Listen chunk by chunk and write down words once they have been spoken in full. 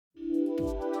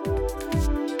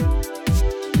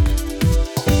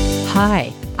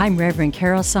Hi, I'm Reverend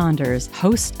Carol Saunders,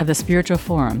 host of the Spiritual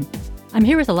Forum. I'm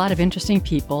here with a lot of interesting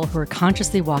people who are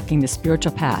consciously walking the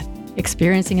spiritual path,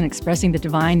 experiencing and expressing the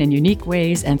divine in unique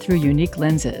ways and through unique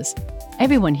lenses.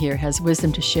 Everyone here has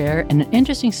wisdom to share and an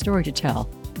interesting story to tell,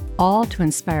 all to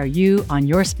inspire you on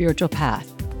your spiritual path.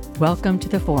 Welcome to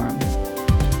the Forum.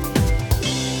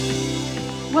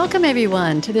 Welcome,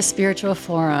 everyone, to the Spiritual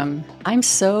Forum. I'm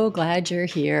so glad you're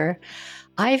here.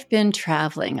 I've been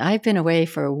traveling. I've been away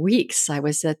for weeks. I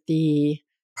was at the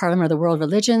Parliament of the World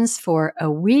Religions for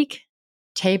a week,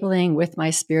 tabling with my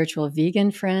spiritual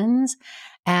vegan friends.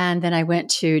 And then I went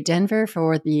to Denver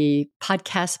for the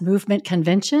Podcast Movement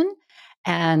Convention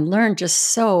and learned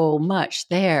just so much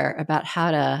there about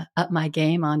how to up my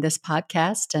game on this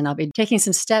podcast. And I'll be taking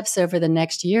some steps over the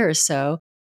next year or so.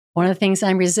 One of the things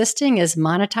I'm resisting is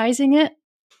monetizing it.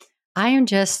 I am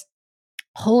just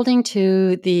holding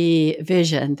to the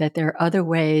vision that there are other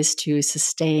ways to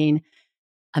sustain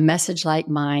a message like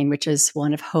mine, which is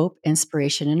one of hope,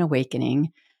 inspiration, and awakening,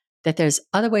 that there's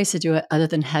other ways to do it other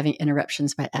than having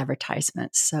interruptions by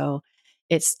advertisements. So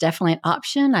it's definitely an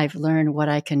option. I've learned what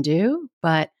I can do,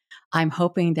 but I'm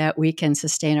hoping that we can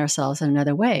sustain ourselves in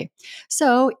another way.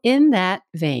 So in that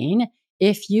vein,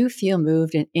 if you feel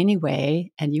moved in any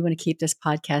way and you want to keep this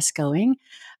podcast going,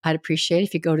 I'd appreciate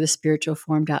if you go to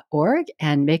thespiritualforum.org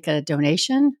and make a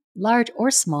donation, large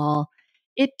or small.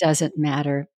 It doesn't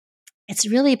matter. It's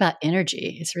really about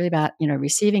energy. It's really about,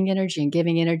 receiving energy and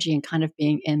giving energy and kind of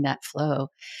being in that flow.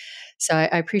 So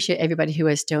I appreciate everybody who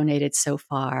has donated so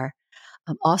far.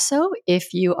 Also,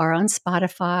 if you are on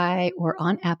Spotify or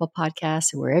on Apple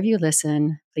Podcasts or wherever you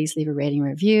listen, please leave a rating and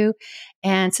review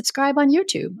and subscribe on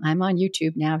YouTube. I'm on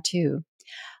YouTube now too.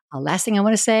 Last thing I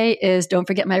want to say is don't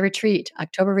forget my retreat,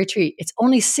 October retreat. It's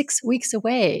only 6 weeks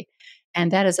away.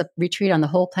 And that is a retreat on the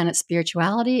whole planet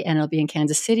spirituality, and it'll be in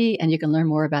Kansas City. And you can learn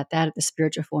more about that at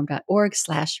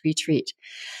thespiritualforum.org/retreat.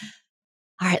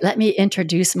 All right, let me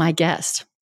introduce my guest.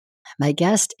 My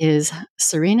guest is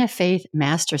Serena-Faith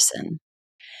Masterson.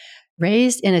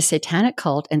 Raised in a satanic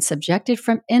cult and subjected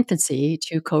from infancy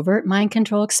to covert mind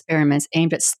control experiments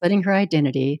aimed at splitting her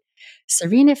identity,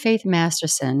 Serena-Faith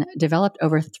Masterson developed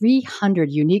over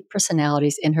 300 unique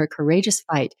personalities in her courageous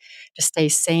fight to stay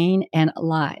sane and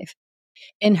alive.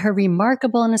 In her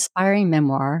remarkable and inspiring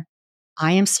memoir,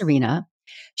 I Am Serena,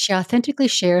 she authentically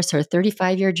shares her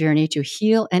 35-year journey to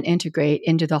heal and integrate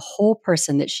into the whole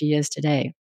person that she is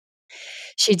today.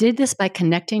 She did this by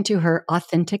connecting to her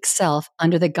authentic self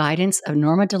under the guidance of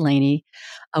Norma Delaney,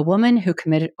 a woman who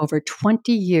committed over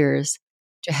 20 years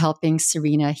to helping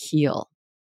Serena heal.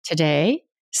 Today,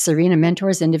 Serena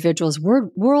mentors individuals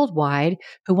worldwide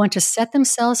who want to set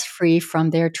themselves free from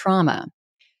their trauma.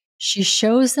 She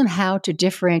shows them how to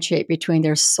differentiate between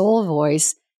their soul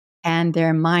voice and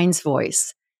their mind's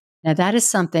voice. Now, that is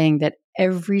something that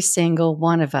every single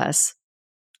one of us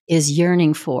is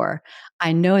yearning for.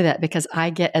 I know that because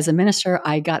as a minister,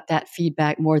 I got that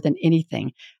feedback more than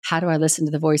anything. How do I listen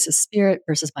to the voice of spirit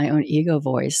versus my own ego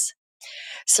voice?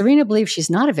 Serena believes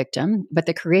she's not a victim, but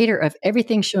the creator of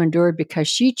everything she endured because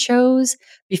she chose,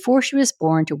 before she was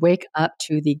born, to wake up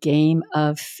to the game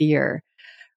of fear.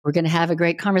 We're going to have a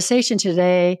great conversation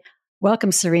today.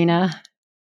 Welcome, Serena.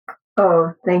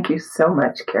 Oh, thank you so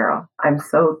much, Carol. I'm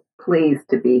so pleased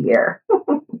to be here.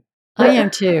 I am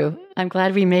too. I'm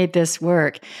glad we made this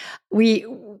work.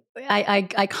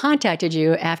 I contacted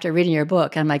you after reading your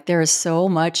book. I'm like, there is so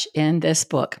much in this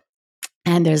book,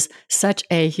 and there's such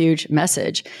a huge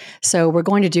message. So we're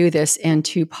going to do this in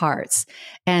 2 parts.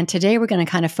 And today we're going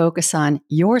to kind of focus on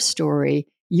your story,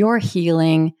 your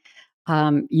healing,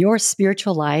 your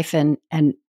spiritual life, and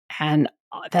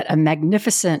that a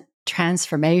magnificent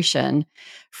transformation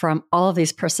from all of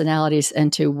these personalities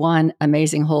into one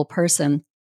amazing whole person.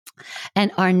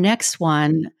 And our next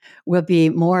one will be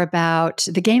more about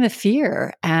the game of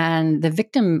fear and the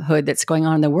victimhood that's going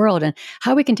on in the world, and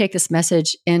how we can take this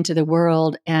message into the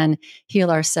world and heal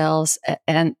ourselves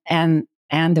and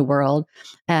the world.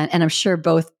 And I'm sure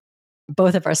both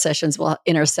of our sessions will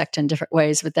intersect in different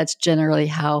ways, but that's generally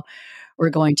how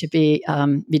we're going to be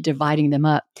dividing them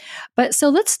up. But so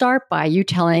let's start by you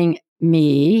telling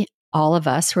me, all of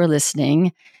us who are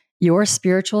listening, your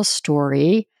spiritual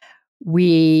story.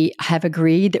 We have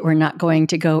agreed that we're not going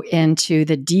to go into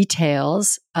the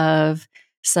details of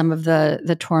some of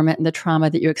the torment and the trauma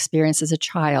that you experienced as a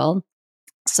child.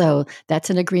 So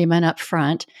that's an agreement up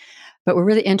front. But we're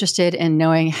really interested in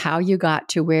knowing how you got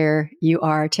to where you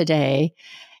are today.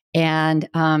 And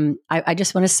I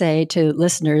just want to say to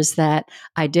listeners that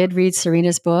I did read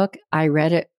Serena's book. I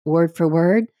read it word for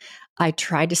word. I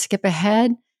tried to skip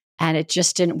ahead, And it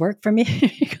just didn't work for me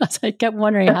because I kept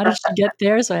wondering, how did she get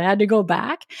there? So I had to go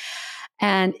back.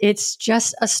 And it's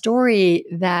just a story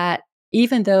that,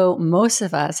 even though most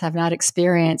of us have not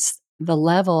experienced the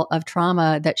level of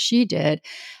trauma that she did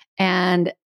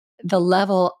and the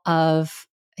level of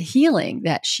healing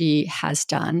that she has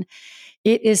done,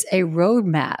 it is a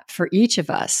roadmap for each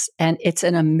of us. And it's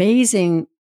an amazing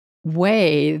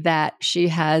way that she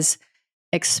has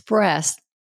expressed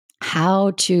how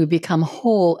to become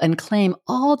whole and claim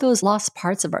all those lost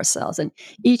parts of ourselves. And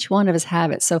each one of us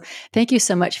have it. So thank you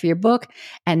so much for your book.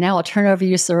 And now I'll turn it over to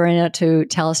you, Serena, to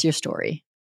tell us your story.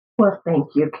 Well, thank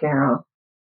you, Carol.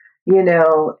 You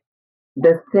know,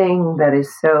 the thing that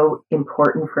is so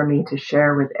important for me to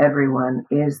share with everyone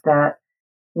is that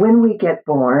when we get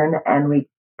born and we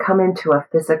come into a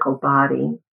physical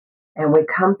body and we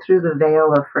come through the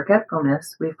veil of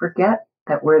forgetfulness, we forget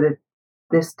that we're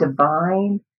this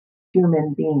divine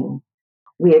human being.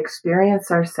 We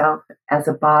experience ourselves as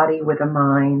a body with a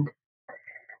mind.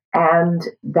 And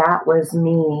that was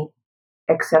me,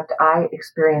 except I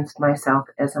experienced myself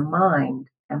as a mind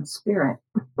and spirit.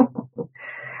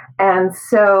 And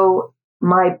so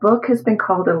my book has been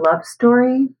called a love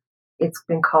story. It's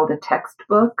been called a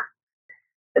textbook.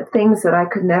 Things that I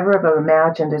could never have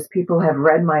imagined as people have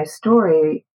read my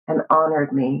story and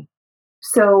honored me.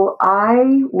 So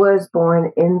I was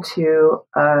born into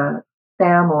a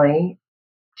family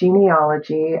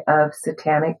genealogy of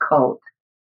satanic cult,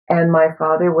 and my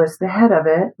father was the head of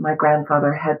it. My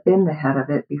grandfather had been the head of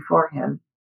it before him.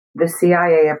 The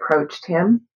CIA approached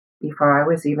him before I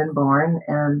was even born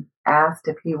and asked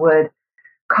if he would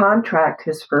contract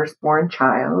his firstborn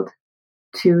child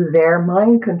to their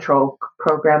mind control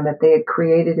program that they had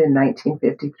created in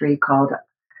 1953 called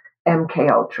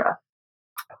MK Ultra.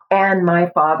 And my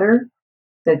father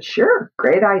said, sure,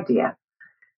 great idea.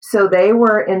 So they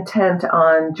were intent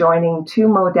on joining two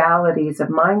modalities of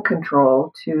mind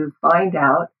control to find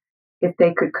out if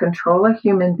they could control a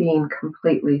human being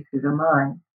completely through the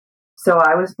mind. So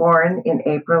I was born in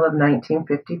April of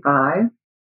 1955.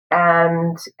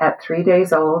 And at 3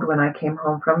 days old, when I came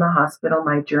home from the hospital,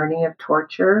 my journey of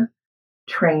torture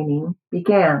training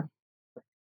began.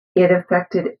 It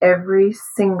affected every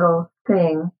single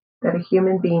thing that a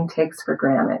human being takes for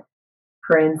granted.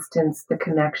 For instance, the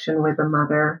connection with a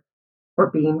mother,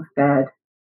 or being fed,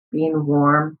 being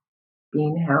warm,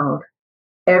 being held.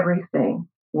 Everything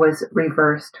was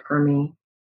reversed for me.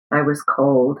 I was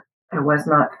cold. I was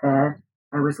not fed.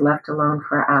 I was left alone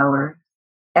for hours.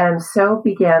 And so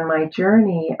began my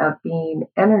journey of being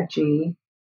energy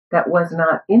that was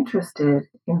not interested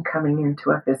in coming into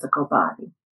a physical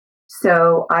body.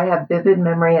 So I have vivid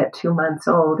memory at 2 months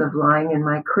old of lying in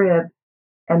my crib,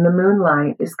 and the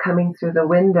moonlight is coming through the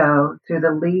window, through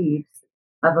the leaves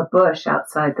of a bush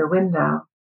outside the window.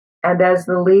 And as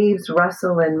the leaves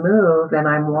rustle and move, and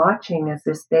I'm watching as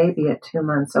this baby at 2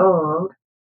 months old,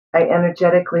 I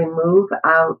energetically move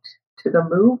out to the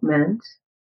movement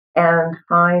and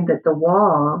find that the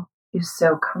wall is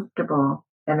so comfortable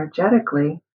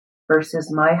energetically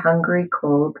versus my hungry,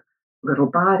 cold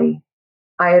little body.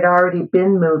 I had already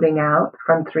been moving out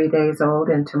from 3 days old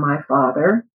into my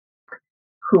father,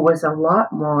 who was a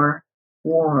lot more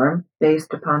warm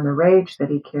based upon the rage that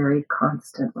he carried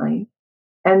constantly.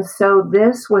 And so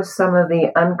this was some of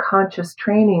the unconscious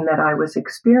training that I was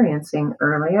experiencing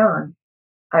early on.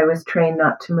 I was trained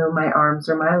not to move my arms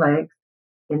or my legs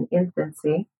in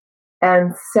infancy.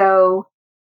 And so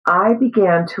I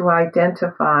began to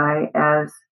identify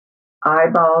as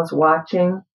eyeballs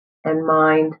watching and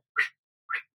mind.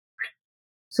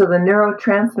 So the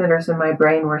neurotransmitters in my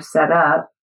brain were set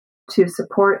up to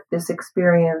support this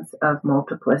experience of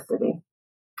multiplicity.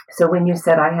 So when you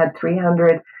said I had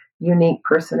 300 unique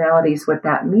personalities, what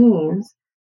that means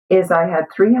is I had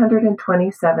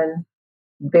 327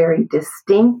 very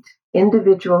distinct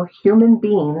individual human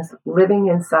beings living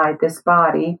inside this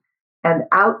body and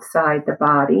outside the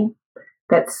body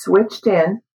that switched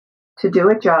in to do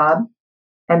a job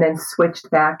and then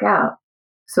switched back out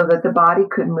so that the body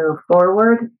could move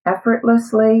forward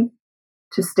effortlessly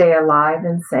to stay alive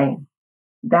and sane.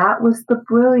 That was the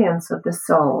brilliance of the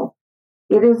soul.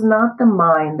 It is not the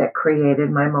mind that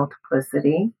created my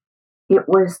multiplicity. It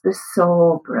was the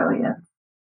soul brilliance.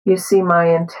 You see,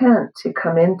 my intent to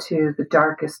come into the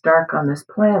darkest dark on this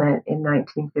planet in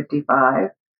 1955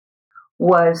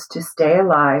 was to stay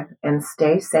alive and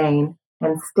stay sane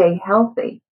and stay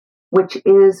healthy, which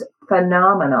is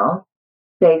phenomenal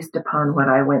based upon what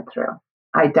I went through.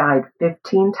 I died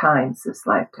 15 times this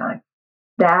lifetime.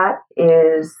 That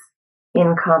is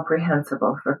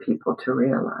incomprehensible for people to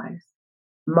realize.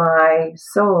 my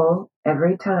soul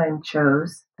every time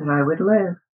chose that I would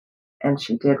live. And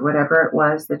she did whatever it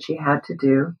was that she had to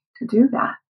do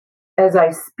that. As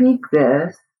I speak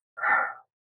this,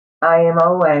 I am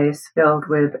always filled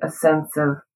with a sense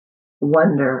of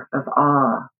wonder, of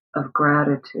awe, of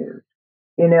gratitude.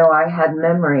 I had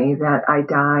memory that I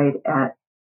died at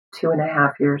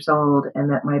 2.5 years old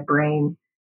and that my brain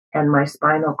and my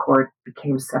spinal cord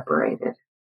became separated.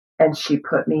 And she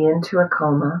put me into a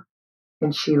coma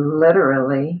and she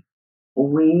literally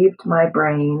weaved my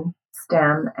brain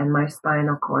stem and my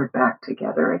spinal cord back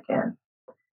together again.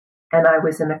 And I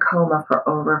was in a coma for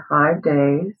over 5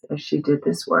 days as she did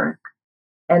this work.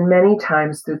 And many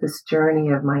times through this journey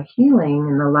of my healing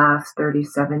in the last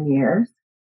 37 years,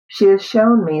 she has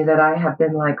shown me that I have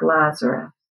been like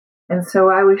Lazarus. And so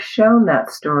I was shown that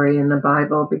story in the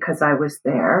Bible because I was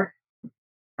there.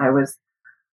 I was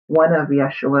one of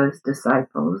Yeshua's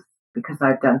disciples because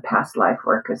I've done past life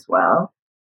work as well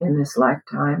in this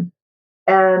lifetime.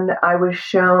 And I was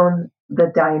shown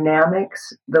the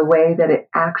dynamics, the way that it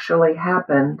actually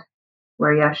happened,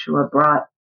 where Yeshua brought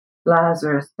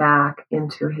Lazarus back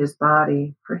into his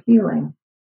body for healing.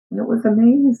 And it was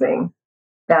amazing.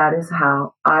 That is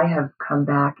how I have come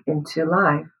back into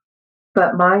life.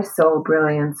 But my soul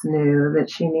brilliance knew that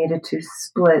she needed to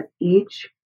split each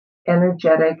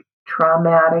energetic,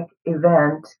 traumatic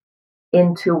event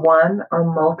into one or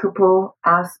multiple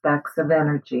aspects of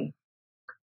energy.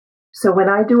 So when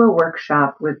I do a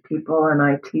workshop with people and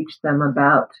I teach them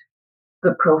about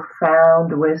the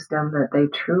profound wisdom that they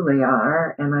truly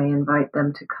are, and I invite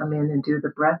them to come in and do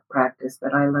the breath practice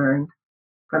that I learned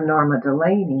from Norma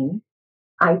Delaney,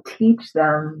 I teach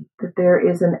them that there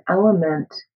is an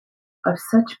element of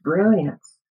such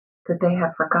brilliance that they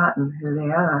have forgotten who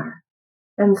they are.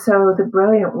 And so the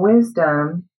brilliant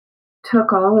wisdom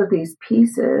took all of these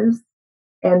pieces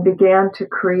and began to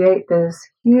create this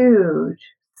huge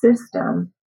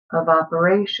system of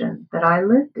operation that I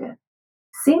lived in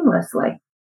seamlessly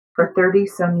for 30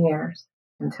 some years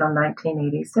until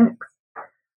 1986,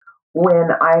 when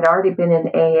I'd already been in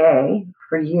AA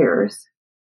for years,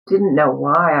 didn't know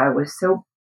why I was so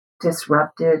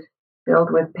disrupted,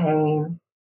 filled with pain.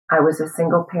 I was a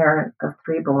single parent of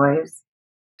 3 boys,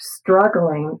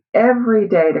 struggling every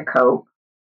day to cope,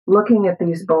 looking at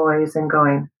these boys and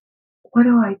going, what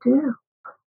do I do?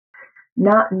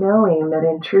 Not knowing that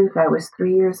in truth I was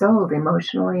 3 years old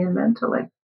emotionally and mentally.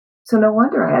 So no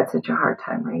wonder I had such a hard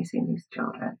time raising these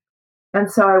children.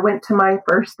 And so I went to my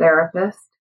first therapist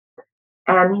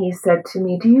and he said to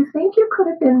me, do you think you could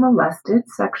have been molested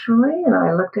sexually? And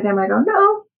I looked at him, I go,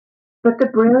 no. But the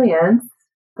brilliance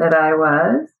that I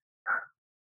was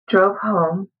drove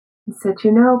home and said,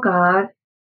 God,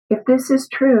 if this is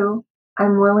true,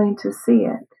 I'm willing to see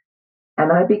it.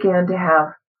 And I began to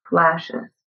have flashes,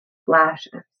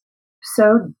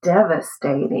 so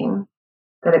devastating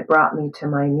that it brought me to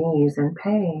my knees in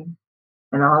pain.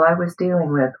 And all I was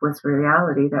dealing with was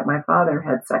reality that my father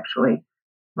had sexually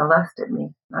molested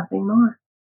me, nothing more.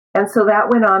 And so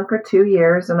that went on for 2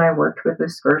 years, and I worked with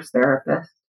this first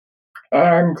therapist.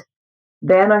 And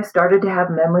then I started to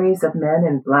have memories of men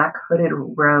in black hooded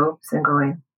robes and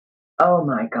going, oh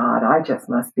my God, I just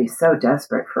must be so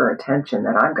desperate for attention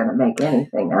that I'm going to make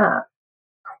anything up.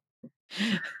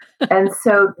 And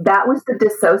so that was the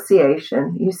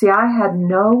dissociation. You see, I had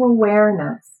no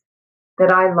awareness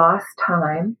that I lost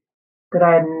time, that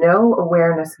I had no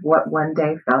awareness of what one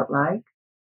day felt like,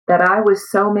 that I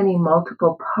was so many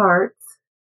multiple parts,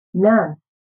 none.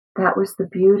 That was the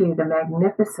beauty, the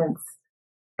magnificence.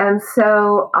 And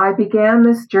so I began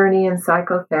this journey in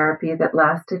psychotherapy that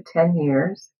lasted 10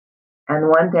 years. And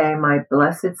one day my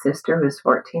blessed sister, who was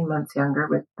 14 months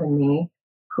younger than me,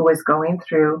 who was going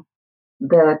through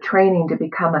the training to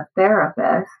become a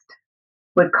therapist,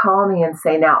 would call me and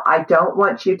say, now, I don't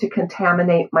want you to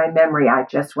contaminate my memory. I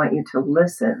just want you to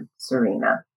listen,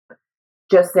 Serena.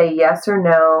 Just say yes or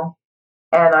no.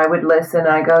 And I would listen.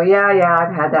 I go, yeah,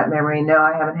 I've had that memory. No,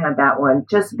 I haven't had that one.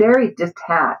 Just very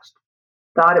detached.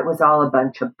 Thought it was all a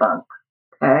bunch of bunk.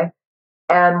 Okay.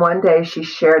 And one day she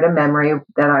shared a memory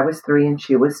that I was 3 and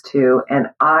she was 2. And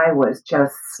I was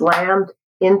just slammed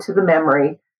into the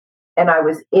memory. And I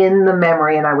was in the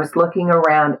memory and I was looking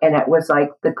around and it was like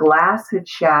the glass had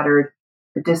shattered,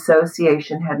 the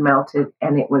dissociation had melted,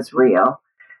 and it was real.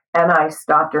 And I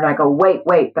stopped her and I go, wait,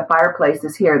 the fireplace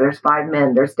is here. There's 5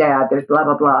 men, there's Dad, there's blah,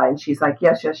 blah, blah. And she's like,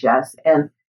 yes. And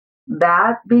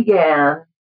that began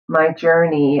my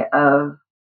journey of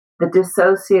the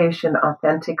dissociation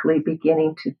authentically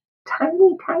beginning to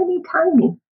tiny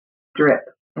drip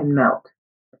and melt.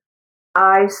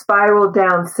 I spiraled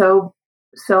down so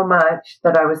so much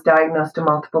that I was diagnosed a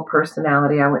multiple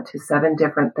personality. I went to 7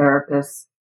 different therapists,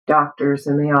 doctors,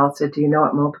 and they all said, "Do you know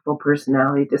what multiple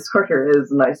personality disorder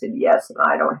is?" And I said, "Yes, and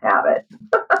I don't have it."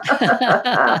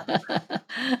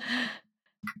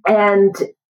 And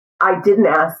I didn't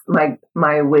ask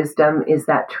my wisdom, "Is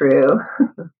that true?"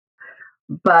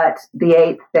 But the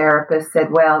 8th therapist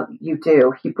said, "Well, you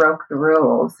do." He broke the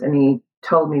rules and he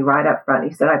told me right up front.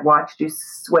 He said, "I've watched you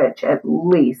switch at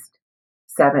least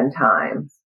 7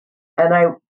 times." And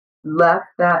I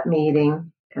left that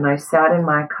meeting and I sat in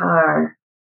my car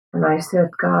and I said,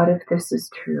 "God, if this is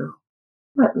true,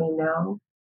 let me know."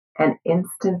 And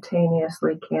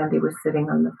instantaneously, Candy was sitting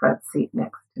on the front seat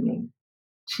next to me.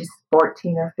 She's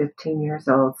 14 or 15 years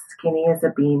old, skinny as a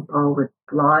beanpole with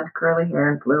blonde curly hair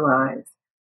and blue eyes.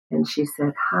 And she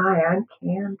said, "Hi, I'm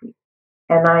Candy."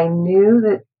 And I knew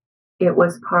that it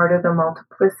was part of the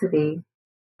multiplicity.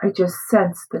 I just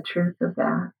sensed the truth of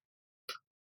that.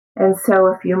 And so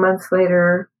a few months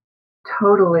later,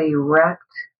 totally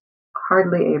wrecked,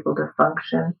 hardly able to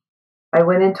function, I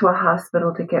went into a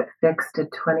hospital to get fixed a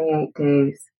 28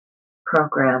 days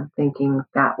program, thinking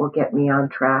that will get me on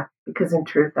track, because in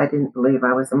truth, I didn't believe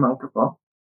I was a multiple.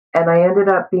 And I ended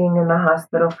up being in the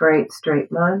hospital for 8 straight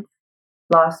months,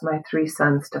 lost my 3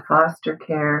 sons to foster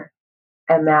care,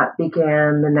 and that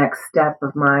began the next step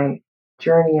of my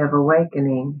journey of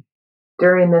awakening.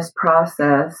 During this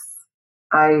process,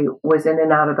 I was in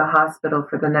and out of the hospital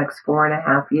for the next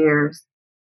 4.5 years,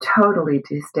 totally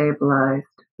destabilized,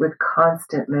 with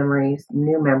constant memories,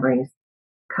 new memories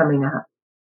coming up,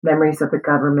 memories of the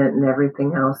government and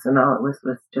everything else. And all it was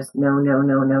just no, no,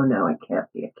 no, no, no, it can't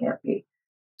be,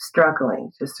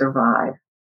 struggling to survive.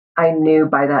 I knew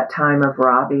by that time of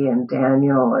Robbie and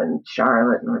Daniel and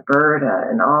Charlotte and Roberta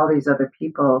and all these other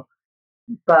people,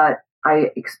 but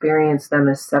I experienced them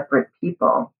as separate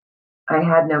people. I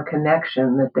had no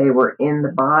connection that they were in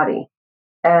the body.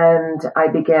 And I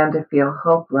began to feel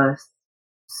hopeless,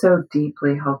 so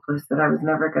deeply hopeless that I was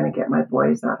never going to get my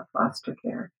boys out of foster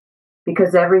care,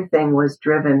 because everything was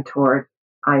driven toward,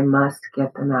 I must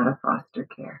get them out of foster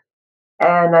care.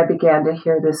 And I began to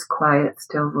hear this quiet,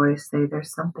 still voice say,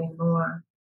 "There's something more.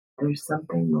 There's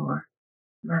something more."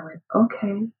 And I went,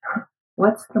 "Okay,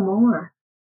 what's the more?"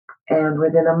 And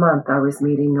within a month, I was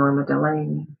meeting Norma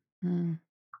Delaney. Mm.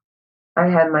 I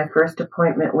had my first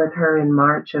appointment with her in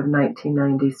March of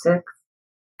 1996.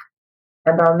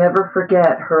 And I'll never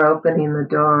forget her opening the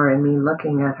door and me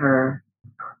looking at her.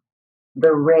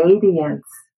 The radiance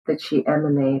that she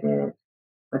emanated,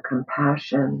 the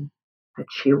compassion that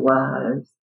she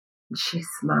was. She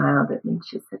smiled at me and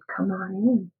she said, "Come on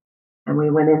in." And we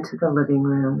went into the living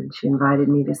room and she invited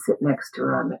me to sit next to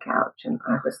her on the couch. And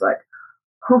I was like,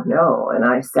 "Oh no." And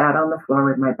I sat on the floor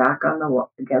with my back on the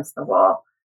wall, against the wall,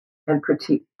 and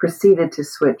proceeded to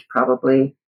switch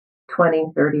probably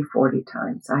 20, 30, 40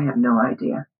 times. I have no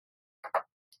idea.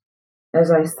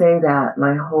 As I say that,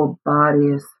 my whole body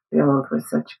is filled with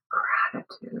such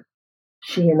gratitude.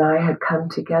 She and I had come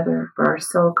together, for our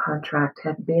soul contract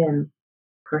had been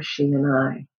for she and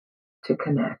I to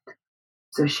connect,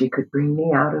 so she could bring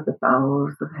me out of the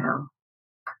bowels of hell.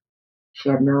 She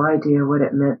had no idea what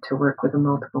it meant to work with a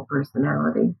multiple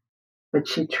personality, but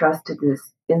she trusted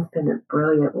this infinite,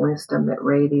 brilliant wisdom that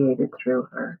radiated through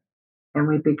her. And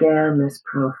we began this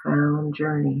profound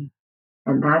journey.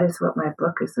 And that is what my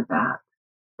book is about.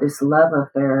 This love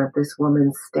affair of this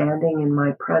woman standing in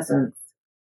my presence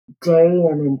day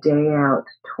in and day out,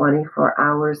 24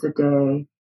 hours a day,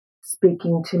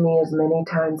 speaking to me as many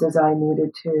times as I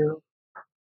needed to,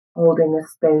 holding a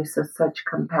space of such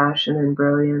compassion and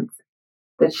brilliance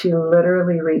that she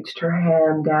literally reached her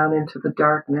hand down into the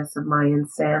darkness of my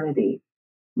insanity,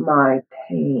 my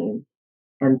pain,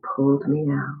 and pulled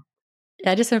me out.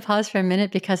 Yeah, I just want to pause for a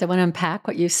minute because I want to unpack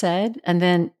what you said. And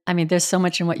then, I mean, there's so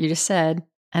much in what you just said,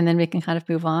 and then we can kind of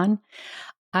move on.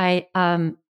 I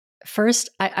first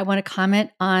I want to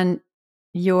comment on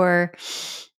your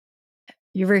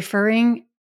you're referring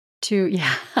to,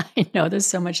 yeah, I know there's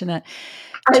so much in that.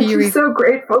 To I'm your just so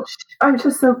grateful. I'm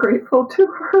just so grateful to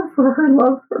her for her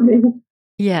love for me.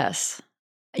 Yes.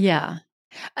 Yeah.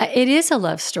 It is a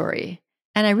love story.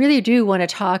 And I really do want to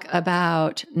talk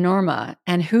about Norma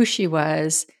and who she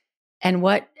was and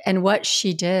what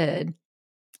she did,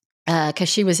 because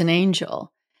she was an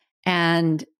angel,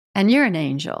 and you're an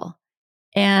angel.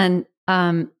 And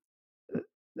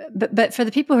but for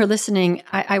the people who are listening,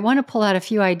 I want to pull out a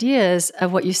few ideas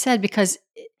of what you said, because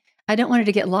I don't want it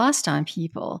to get lost on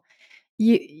people.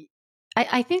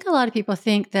 I think a lot of people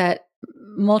think that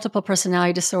multiple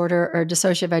personality disorder or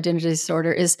dissociative identity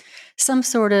disorder is some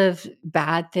sort of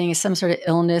bad thing, some sort of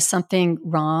illness, something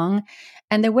wrong.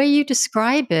 And the way you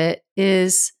describe it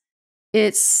is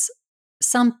it's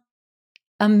some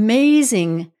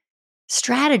amazing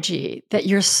strategy that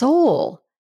your soul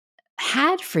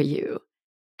had for you.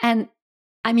 And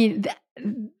I mean,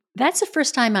 that's the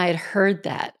first time I had heard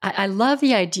that. I love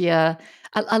the idea.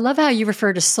 I love how you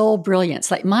refer to soul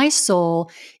brilliance. Like, my soul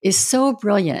is so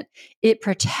brilliant. It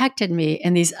protected me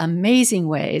in these amazing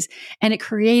ways, and it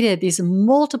created these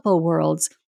multiple worlds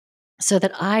so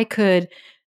that I could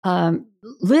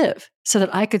live, so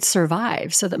that I could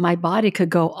survive, so that my body could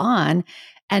go on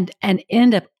and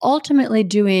end up ultimately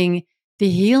doing the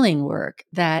healing work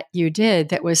that you did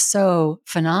that was so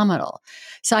phenomenal.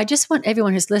 So I just want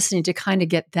everyone who's listening to kind of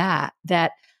get that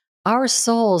our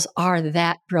souls are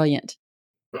that brilliant.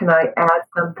 Can I add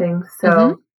something? Mm-hmm.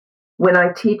 So when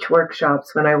I teach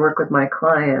workshops, when I work with my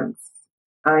clients,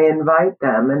 I invite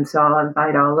them, and so I'll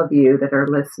invite all of you that are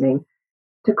listening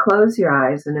to close your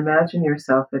eyes and imagine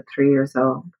yourself at 3 years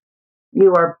old.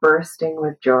 You are bursting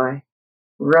with joy,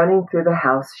 running through the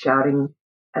house, shouting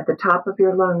at the top of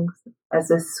your lungs as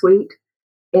a sweet,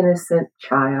 innocent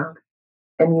child.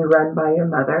 And you run by your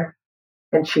mother,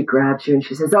 and she grabs you and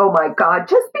she says, "Oh my God,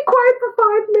 just be quiet for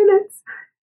 5 minutes."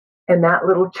 And that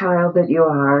little child that you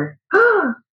are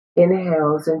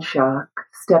inhales in shock,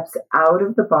 steps out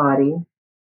of the body,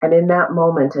 and in that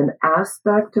moment, an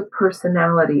aspect of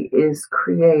personality is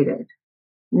created.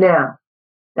 Now,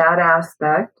 that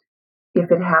aspect,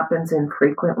 if it happens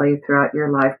infrequently throughout your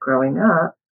life growing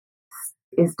up,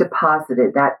 is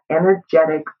deposited. That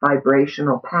energetic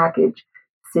vibrational package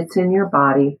sits in your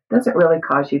body, doesn't really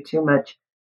cause you too much,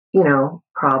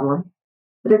 problem.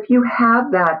 But if you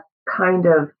have that kind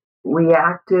of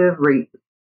reactive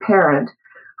parent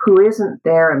who isn't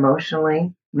there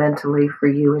emotionally, mentally for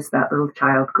you as that little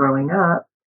child growing up,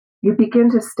 you begin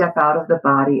to step out of the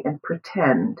body and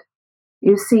pretend.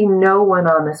 You see, no one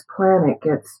on this planet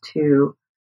gets to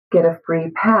get a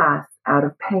free pass out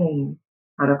of pain,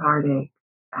 out of heartache,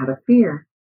 out of fear.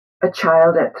 A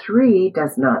child at 3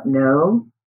 does not know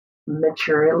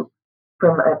mature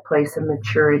from a place of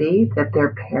maturity that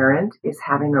their parent is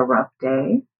having a rough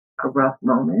day, a rough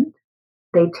moment.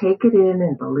 They take it in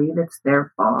and believe it's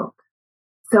their fault.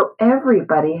 So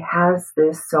everybody has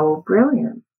this soul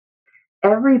brilliance.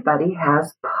 Everybody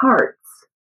has parts.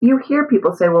 You hear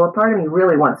people say, well, a part of me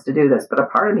really wants to do this, but a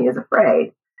part of me is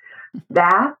afraid.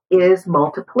 That is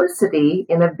multiplicity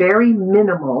in a very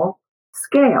minimal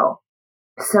scale.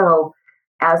 So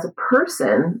as a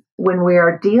person, when we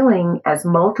are dealing as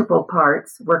multiple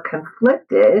parts, we're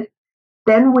conflicted,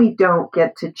 then we don't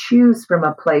get to choose from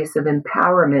a place of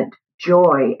empowerment,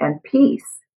 joy, and peace.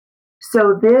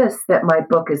 So this that my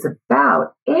book is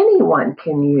about, anyone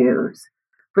can use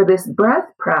for this breath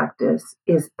practice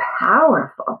is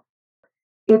powerful.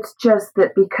 It's just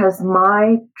that because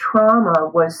my trauma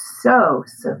was so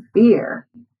severe,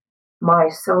 my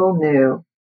soul knew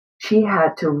she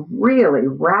had to really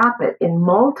wrap it in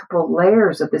multiple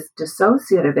layers of this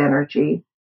dissociative energy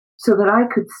so that I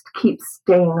could keep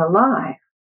staying alive.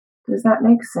 Does that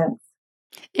make sense?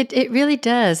 It really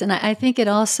does. And I think it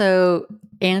also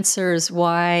answers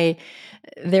why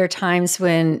there are times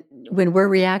when we're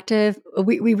reactive.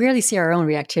 We rarely see our own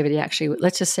reactivity, actually.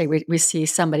 Let's just say we see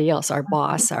somebody else, our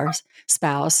boss, our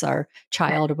spouse, our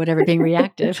child, or whatever, being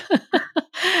reactive.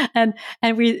 and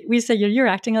we say, you're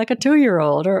acting like a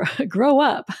 2-year-old, or grow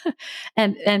up.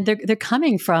 And they're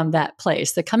coming from that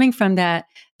place. They're coming from that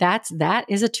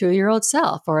is a 2-year-old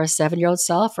self, or a 7-year-old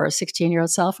self, or a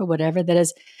 16-year-old self, or whatever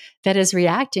that is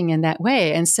reacting in that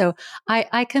way. And so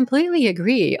I completely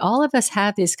agree. All of us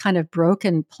have these kind of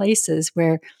broken places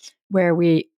where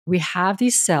we have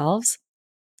these selves,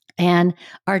 and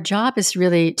our job is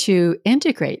really to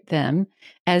integrate them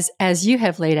as you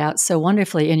have laid out so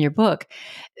wonderfully in your book.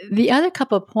 The other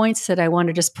couple of points that I want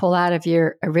to just pull out of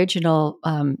your original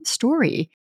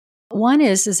story. One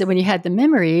is that when you had the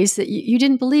memories, that you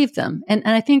didn't believe them. And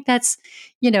I think that's,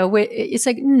 it's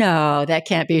like, no, that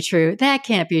can't be true. That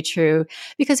can't be true.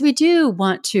 Because we do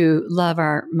want to love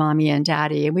our mommy and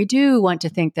daddy. And we do want to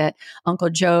think that Uncle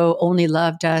Joe only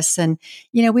loved us. And,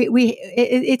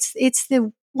 it's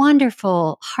the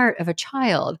wonderful heart of a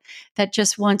child that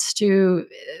just wants to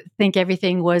think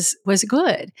everything was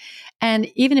good.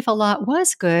 And even if a lot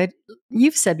was good,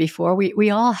 you've said before, we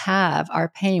all have our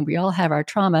pain, we all have our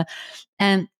trauma.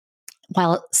 And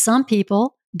while some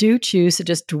people do choose to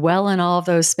just dwell in all of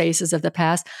those spaces of the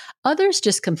past, others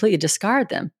just completely discard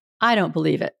them. I don't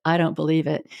believe it. I don't believe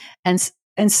it. And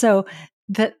so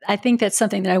that, I think that's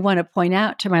something that I want to point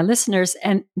out to my listeners.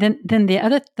 And then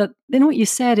then what you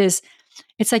said is,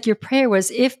 it's like your prayer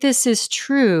was, if this is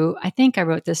true, I think I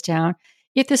wrote this down,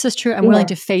 If this is true, I'm willing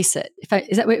Yeah. to face it.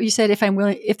 Is that what you said?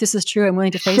 If this is true, I'm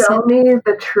willing to face Show it. me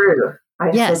the truth. I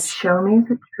said, Yes. show me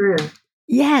the truth.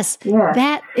 Yes. Yes.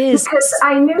 That is, Because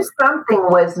I knew something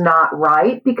was not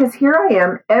right, because here I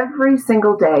am every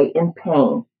single day in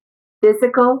pain,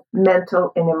 physical,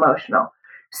 mental, and emotional.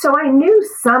 So I knew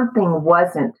something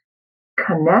wasn't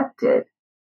connected.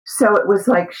 So it was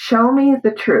like, show me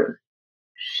the truth.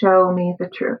 Show me the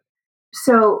truth.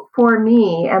 So for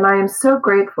me, and I am so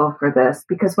grateful for this,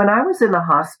 because when I was in the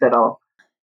hospital,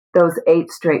 those 8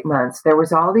 straight months, there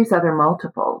was all these other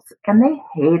multiples, and they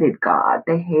hated God.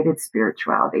 They hated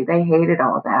spirituality. They hated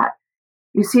all that.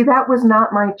 You see, that was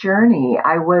not my journey.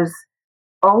 I was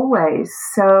always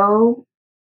so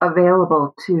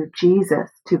available to Jesus,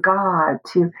 to God,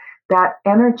 to that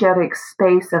energetic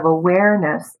space of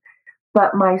awareness.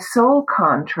 But my soul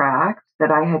contract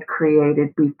that I had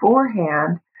created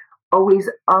beforehand always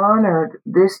honored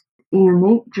this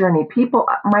unique journey. People,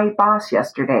 my boss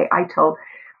yesterday,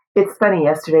 it's funny,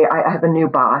 yesterday I have a new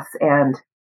boss, and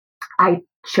I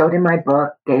showed him my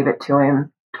book, gave it to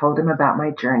him, told him about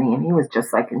my journey, and he was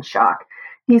just like in shock.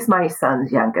 He's my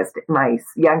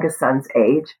youngest son's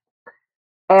age.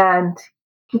 And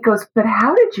he goes, but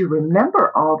how did you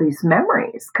remember all these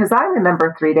memories? Because I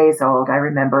remember 3 days old. I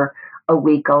remember a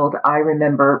week old. I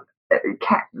remember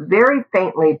very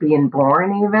faintly being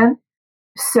born even.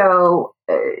 So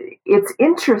it's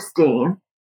interesting.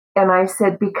 And I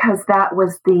said, because that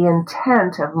was the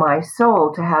intent of my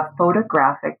soul, to have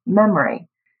photographic memory.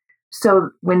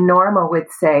 So when Norma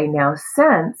would say, now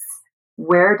sense,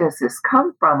 where does this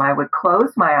come from? I would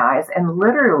close my eyes and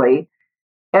literally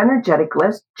energetic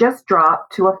list just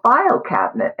dropped to a file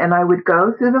cabinet. And I would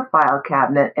go through the file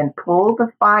cabinet and pull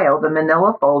the file, the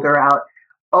manila folder out,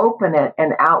 open it,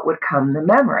 and out would come the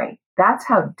memory. That's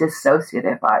how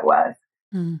dissociative I was.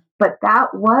 mm, But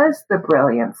that was the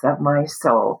brilliance of my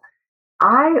soul.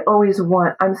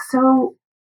 I'm so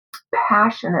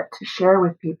passionate to share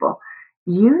with people.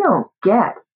 You don't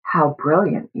get how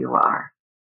brilliant you are.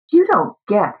 You don't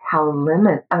get how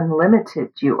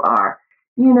unlimited you are.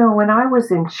 You know, when I was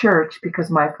in church, because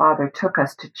my father took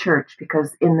us to church,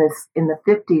 because in the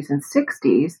 50s and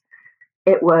 60s,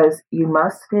 it was, you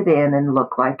must fit in and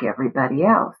look like everybody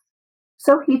else.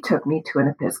 So he took me to an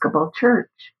Episcopal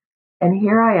church. And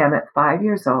here I am at 5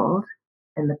 years old,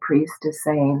 and the priest is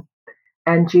saying,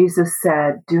 and Jesus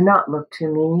said, do not look to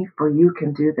me, for you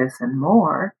can do this and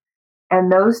more.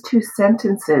 And those two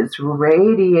sentences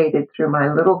radiated through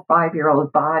my little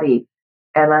 5-year-old body.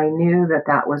 And I knew that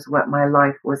that was what my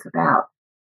life was about.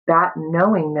 That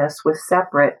knowingness was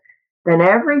separate than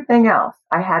everything else.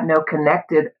 I had no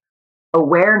connected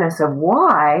awareness of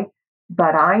why,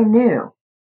 but I knew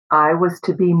I was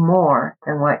to be more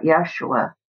than what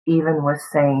Yeshua even was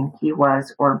saying he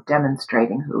was, or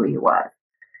demonstrating who he was.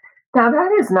 Now,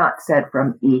 that is not said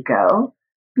from ego,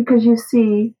 because you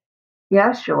see,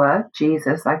 Yeshua,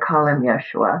 Jesus, I call him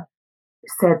Yeshua,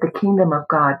 said the kingdom of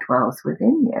God dwells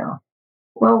within you.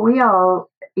 Well, we all,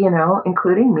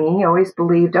 including me, always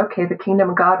believed, okay, the kingdom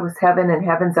of God was heaven, and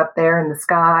heaven's up there in the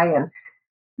sky. And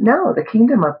no, the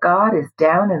kingdom of God is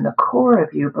down in the core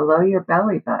of you, below your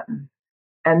belly button.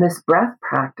 And this breath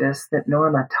practice that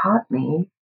Norma taught me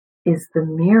is the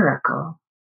miracle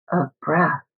of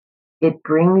breath. It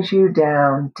brings you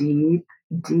down deep,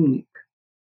 deep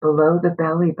below the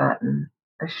belly button,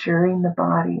 assuring the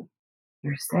body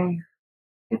you're safe,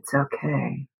 it's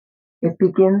okay. It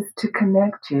begins to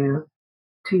connect you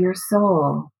to your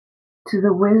soul, to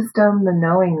the wisdom, the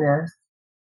knowingness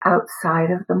outside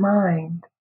of the mind.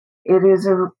 It is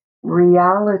a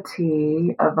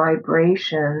reality, a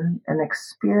vibration, an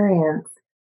experience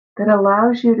that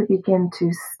allows you to begin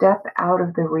to step out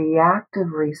of the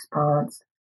reactive response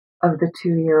of the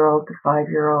 2-year-old, the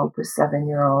 5-year-old, the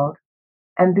 7-year-old,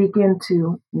 and begin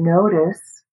to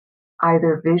notice,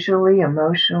 either visually,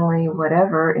 emotionally,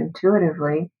 whatever,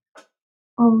 intuitively,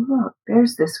 oh, look,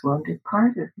 there's this wounded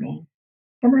part of me.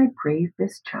 Can I breathe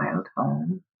this child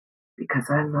home because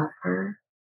I love her,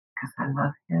 because I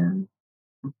love him?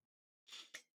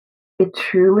 It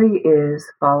truly is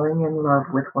falling in love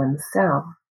with oneself.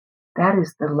 That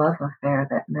is the love affair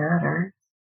that matters.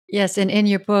 yes. And in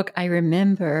your book, I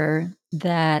remember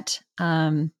that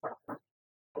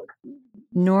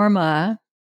Norma,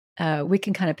 we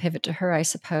can kind of pivot to her, I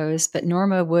suppose, but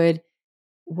Norma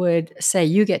would say,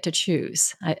 you get to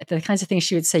choose. The kinds of things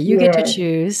she would say, you get to Yeah.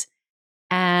 choose,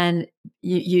 and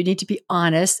you need to be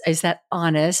honest. Is that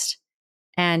honest?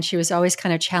 And she was always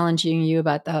kind of challenging you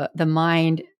about the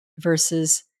mind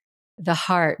versus the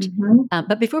heart. Mm-hmm.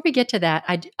 But before we get to that,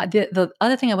 the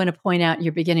other thing I want to point out in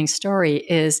your beginning story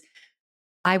is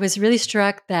I was really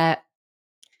struck that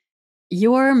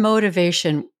your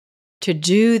motivation to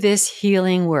do this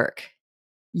healing work,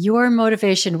 your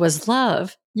motivation was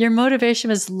love. Your motivation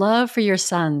was love for your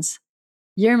sons.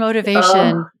 Your Oh,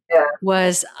 motivation yeah.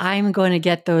 was, I'm going to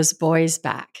get those boys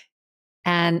back.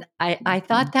 And I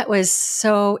thought that was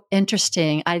so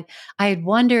interesting. I had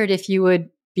wondered if you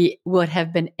would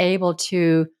have been able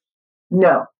to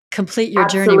No, complete your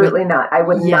journey with, absolutely not. I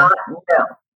would yeah, not. No.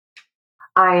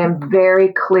 I am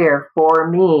very clear for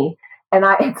me. And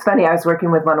it's funny, I was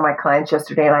working with one of my clients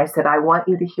yesterday and I said, I want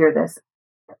you to hear this.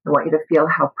 I want you to feel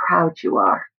how proud you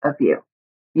are of you.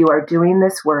 You are doing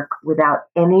this work without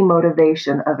any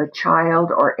motivation of a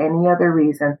child or any other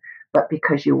reason, but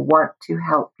because you want to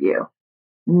help you.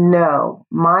 No,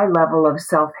 my level of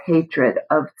self-hatred,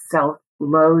 of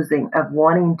self-loathing, of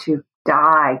wanting to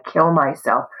die, kill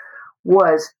myself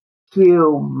was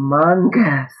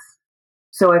humongous.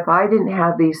 So if I didn't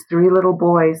have these three little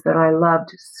boys that I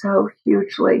loved so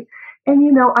hugely,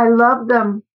 and I loved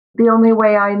them the only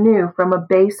way I knew, from a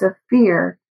base of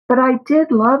fear, but I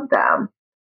did love them.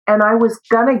 And I was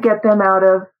going to get them out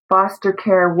of foster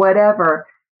care, whatever.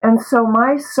 And so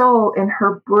my soul, in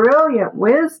her brilliant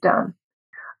wisdom,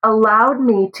 allowed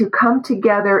me to come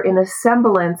together in a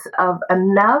semblance of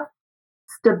enough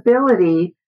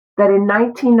stability that in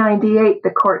 1998, the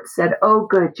court said, oh,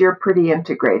 good, you're pretty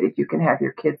integrated. You can have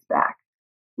your kids back.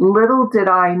 Little did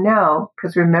I know,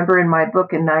 because remember in my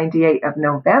book in 98 of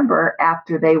November,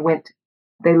 after they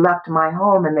left my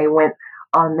home and they went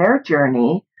on their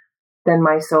journey, then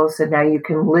my soul said, now you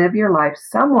can live your life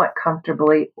somewhat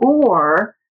comfortably,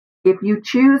 or if you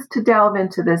choose to delve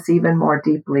into this even more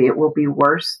deeply, it will be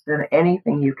worse than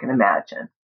anything you can imagine.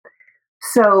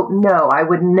 So, no, I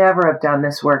would never have done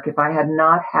this work if I had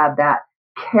not had that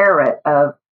carrot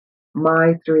of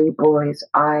my three boys.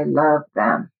 I love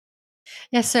them.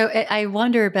 yeah. So I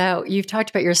wonder about, you've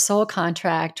talked about your soul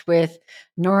contract with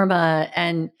Norma,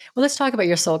 and well, let's talk about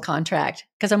your soul contract,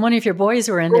 because I'm wondering if your boys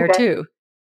were in there Okay. too.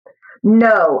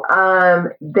 No,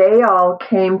 they all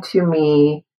came to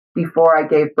me before I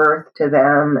gave birth to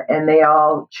them, and they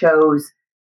all chose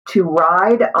to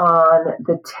ride on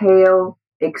the tail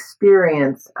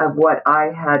experience of what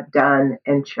I had done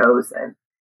and chosen.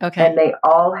 And Okay. they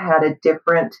all had a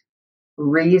different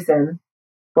reason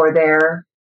for their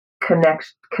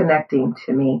connecting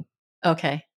to me.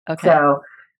 Okay. Okay. So,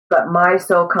 but my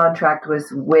soul contract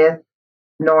was with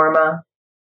Norma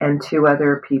and two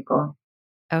other people.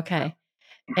 Okay.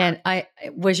 And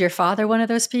was your father one of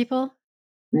those people?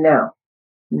 No,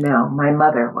 no, my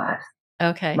mother was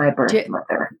Okay. my birth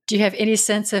mother. Do you have any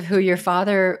sense of who your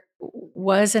father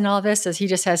was in all this? As he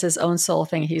just has his own soul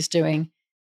thing he's doing?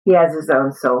 He has his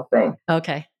own soul thing.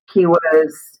 Okay. He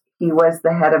was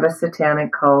the head of a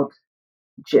satanic cult,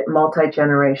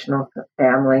 multi-generational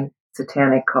family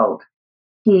satanic cult.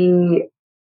 He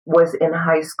was in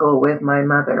high school with my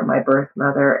mother, my birth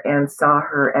mother, and saw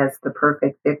her as the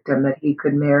perfect victim that he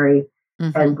could marry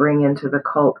Mm-hmm. and bring into the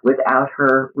cult without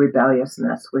her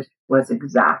rebelliousness, which was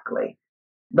exactly.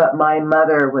 But my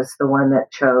mother was the one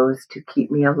that chose to keep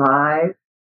me alive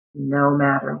no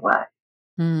matter what.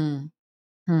 Hmm.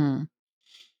 Hmm.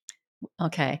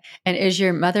 Okay. And is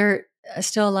your mother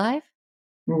still alive?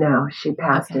 No, she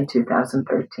passed in Okay.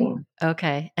 2013.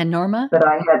 Okay. And Norma? But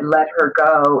I had let her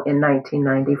go in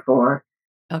 1994.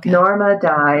 Okay. Norma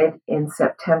died in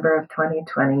September of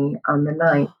 2020 on the Oh,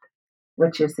 9th,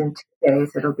 which is in 2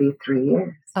 days. It'll be 3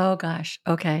 years. oh gosh.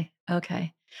 Okay.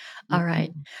 Okay. All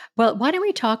right. Mhm. Well, why don't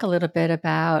we talk a little bit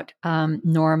about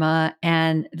Norma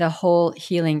and the whole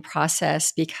healing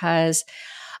process? Because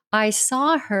I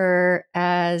saw her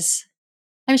as,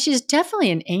 I mean, she's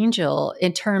definitely an angel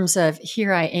in terms of,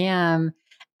 here I am,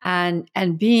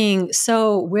 and being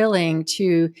so willing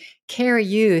to carry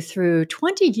you through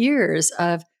 20 years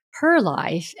of her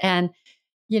life. And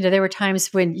there were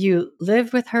times when you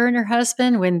lived with her and her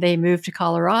husband. When they moved to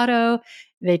Colorado,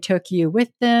 they took you with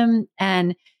them.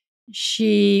 And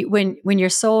when your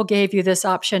soul gave you this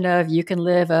option of, you can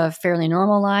live a fairly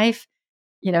normal life,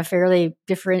 fairly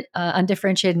different,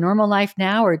 undifferentiated normal life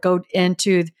now, or go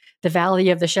into the valley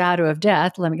of the shadow of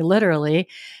death, literally,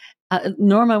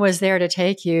 Norma was there to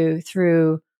take you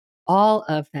through all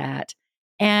of that.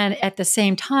 And at the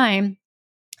same time,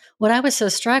 what I was so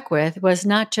struck with was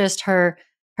not just her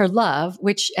love,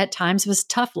 which at times was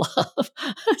tough love,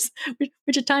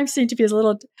 which at times seemed to be a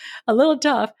little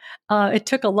tough. It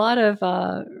took a lot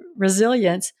of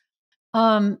resilience.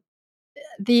 Um,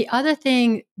 the other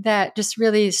thing that just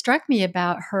really struck me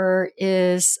about her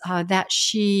is that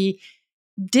she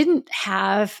didn't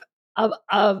have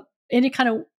any kind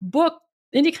of book,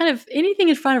 any kind of anything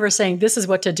in front of her saying this is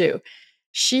what to do.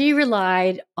 she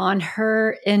relied on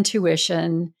her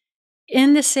intuition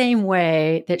in the same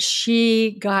way that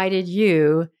she guided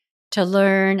you to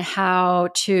learn how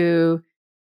to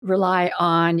rely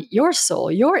on your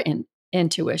soul, your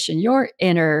intuition, your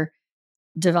inner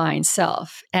divine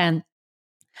self. And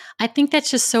I think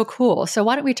that's just so cool. So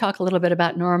why don't we talk a little bit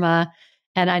about Norma?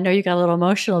 And I know you got a little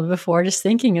emotional before just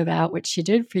thinking about what she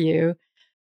did for you.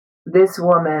 This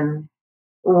woman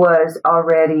was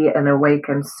already an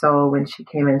awakened soul when she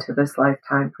came into this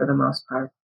lifetime for the most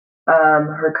part.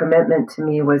 Her commitment to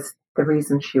me was the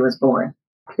reason she was born,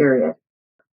 period.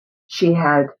 She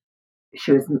had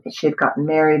she had gotten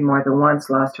married more than once,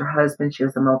 lost her husband. She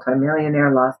was a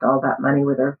multimillionaire, lost all that money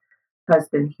with her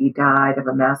husband. He died of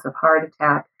a massive heart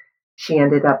attack. She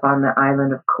ended up on the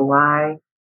island of Kauai,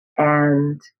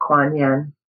 and Kuan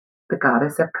Yin, the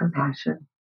goddess of compassion,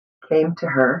 came to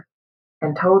her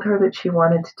and told her that she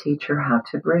wanted to teach her how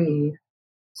to breathe.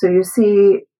 So you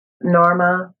see,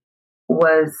 Norma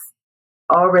was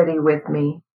already with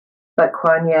me, but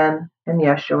Kuan Yin and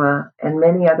Yeshua and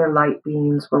many other light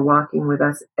beings were walking with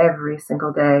us every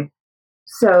single day.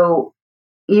 So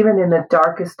even in the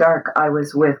darkest dark, I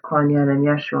was with Kuan Yin and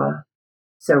Yeshua.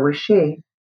 So was she.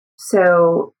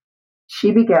 So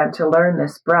she began to learn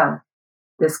this breath,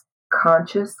 this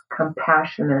conscious,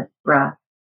 compassionate breath.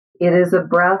 It is a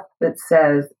breath that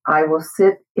says, I will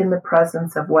sit in the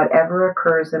presence of whatever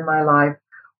occurs in my life,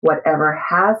 whatever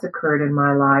has occurred in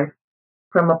my life,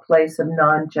 from a place of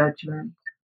non-judgment,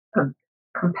 of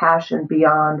compassion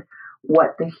beyond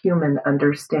what the human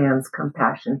understands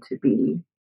compassion to be.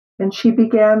 And she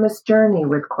began this journey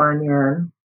with Kuan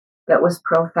Yin that was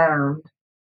profound.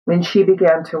 When she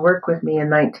began to work with me in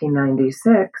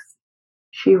 1996,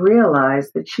 she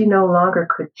realized that she no longer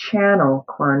could channel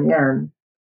Kuan Yin,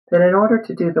 that in order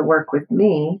to do the work with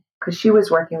me, because she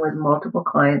was working with multiple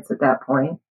clients at that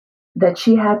point, that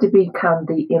she had to become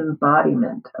the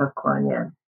embodiment of Kuan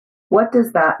Yin. What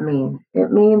does that mean?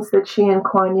 It means that she and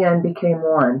Kuan Yin became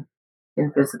one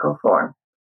in physical form.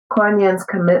 Kuan Yin's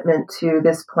commitment to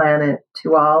this planet,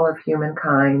 to all of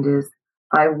humankind, is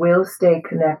I will stay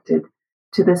connected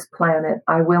to this planet.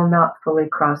 I will not fully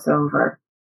cross over.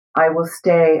 I will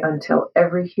stay until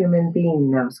every human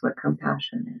being knows what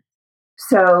compassion is.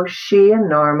 So she and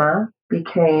Norma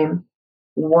became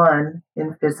one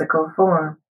in physical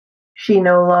form. She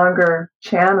no longer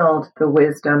channeled the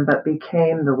wisdom, but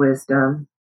became the wisdom.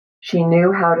 She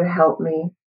knew how to help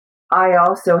me. I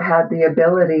also had the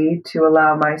ability to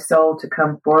allow my soul to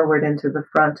come forward into the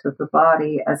front of the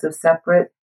body as a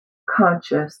separate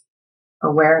conscious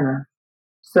awareness.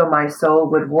 So my soul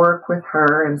would work with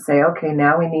her and say, okay,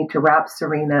 now we need to wrap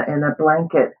Serena in a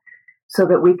blanket so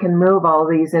that we can move all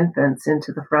these infants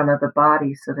into the front of the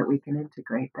body so that we can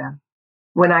integrate them.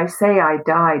 When I say I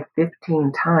died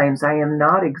 15 times, I am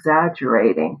not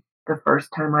exaggerating. The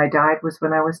first time I died was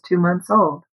when I was 2 months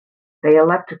old. They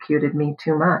electrocuted me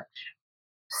too much.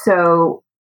 So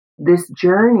this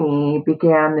journey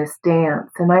began this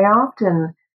dance, and I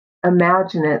often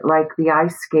imagine it like the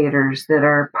ice skaters that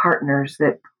are partners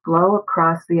that flow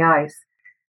across the ice.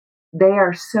 They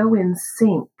are so in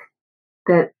sync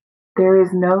that there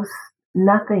is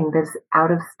nothing that's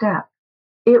out of step.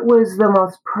 It was the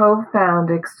most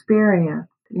profound experience.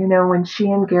 You know, when she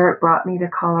and Garrett brought me to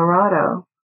Colorado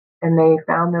and they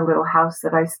found the little house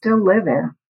that I still live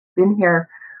in, been here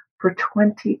for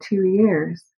 22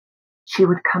 years, she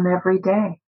would come every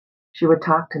day. She would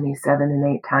talk to me 7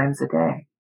 and 8 times a day.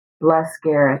 Bless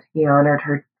Garrett, he honored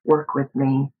her work with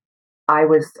me. I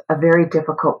was a very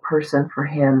difficult person for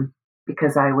him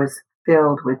because I was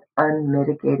filled with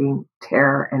unmitigating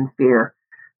terror and fear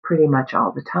pretty much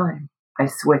all the time. I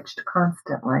switched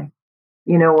constantly.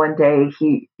 You know, one day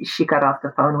she got off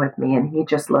the phone with me and he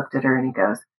just looked at her and he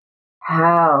goes,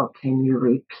 how can you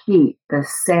repeat the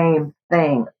same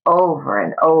thing over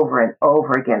and over and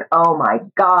over again? Oh my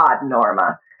God,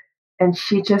 Norma. And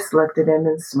she just looked at him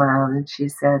and smiled and she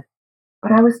said,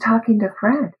 but I was talking to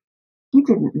Fred. He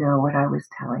didn't know what I was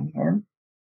telling him.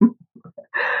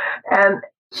 And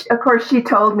of course, she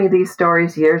told me these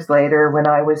stories years later when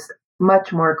I was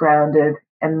much more grounded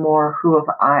and more who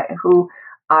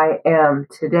I am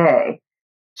today.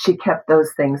 She kept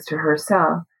those things to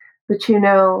herself. But you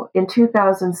know, in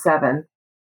 2007,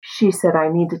 she said, I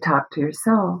need to talk to your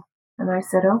soul. And I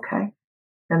said, okay.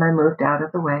 And I moved out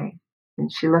of the way.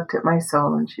 And she looked at my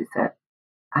soul and she said,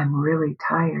 I'm really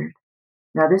tired.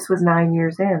 Now, this was 9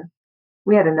 years in.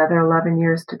 We had another 11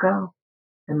 years to go.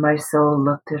 And my soul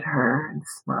looked at her and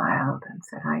smiled and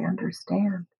said, I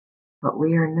understand, but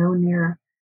we are no near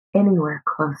anywhere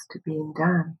close to being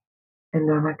done. And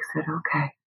Norma said,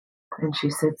 okay. And she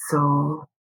said, soul,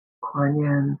 California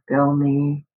and fill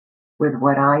me with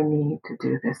what I need to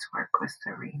do this work with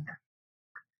Serena.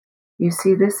 You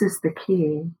see, this is the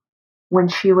key. When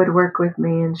she would work with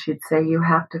me and she'd say, you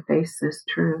have to face this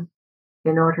truth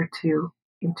in order to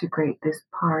integrate this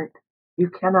part. You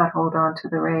cannot hold on to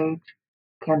the rage,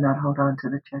 cannot hold on to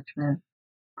the judgment.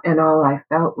 And all I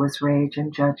felt was rage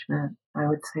and judgment. I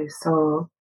would say, soul,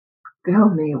 fill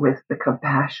me with the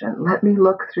compassion. Let me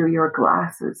look through your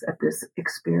glasses at this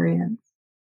experience.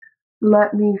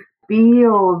 Let me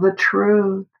feel the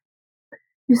truth.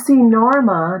 You see,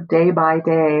 Norma, day by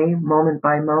day, moment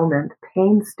by moment,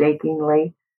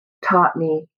 painstakingly taught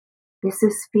me, this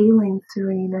is feeling,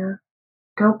 Serena.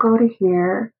 Don't go to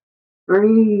here.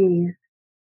 Breathe.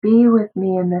 Be with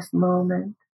me in this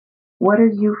moment. What are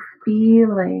you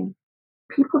feeling?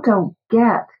 People don't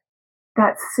get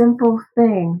that simple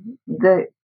thing, the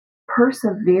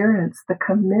perseverance, the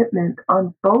commitment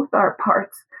on both our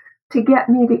parts to get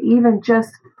me to even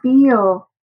just feel,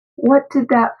 what did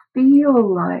that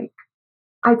feel like?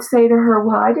 I'd say to her,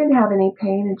 well, I didn't have any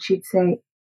pain. And she'd say,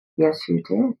 yes, you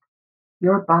did.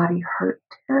 Your body hurt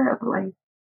terribly.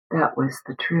 That was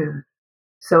the truth.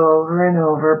 So over and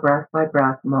over, breath by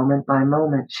breath, moment by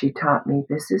moment, she taught me,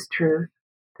 this is truth.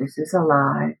 This is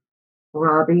alive.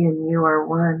 Robbie and you are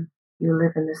one. You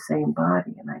live in the same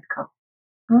body. And I'd go,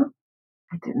 huh?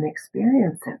 I didn't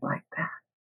experience it like that.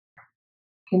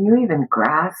 Can you even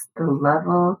grasp the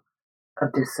level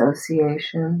of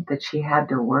dissociation that she had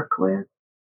to work with?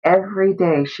 Every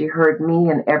day she heard me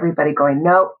and everybody going,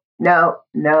 no, no,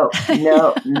 no,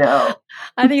 no, no.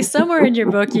 I think somewhere in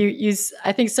your book, you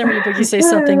say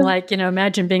something like,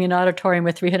 imagine being in an auditorium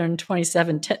with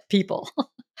 327 people.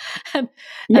 and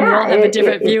they all have a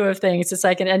different view of things. It's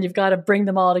like, and you've got to bring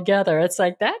them all together. It's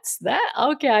like,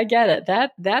 okay, I get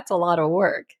it. That's a lot of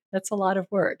work. That's a lot of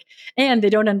work. And they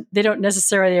don't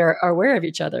necessarily are aware of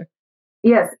each other.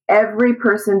 Yes, every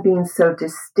person being so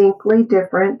distinctly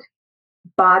different,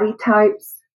 body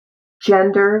types,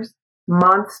 genders,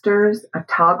 monsters, a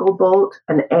toggle bolt,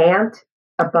 an ant,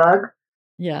 a bug.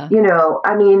 Yeah.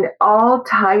 All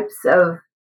types of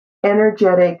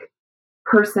energetic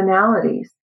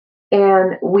personalities.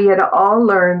 And we had all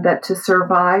learned that to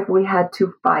survive, we had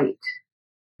to fight,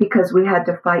 because we had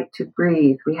to fight to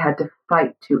breathe. We had to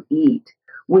fight to eat.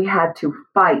 We had to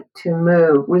fight to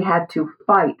move. We had to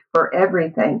fight for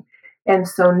everything. And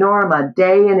so Norma,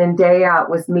 day in and day out,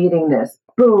 was meeting this.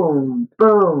 Boom,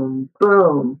 boom,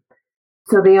 boom.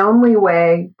 So the only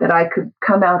way that I could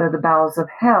come out of the bowels of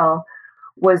hell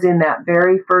was in that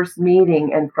very first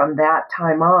meeting. And from that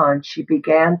time on, she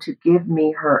began to give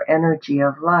me her energy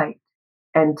of light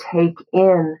and take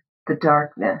in the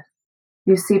darkness.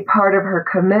 You see, part of her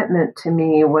commitment to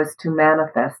me was to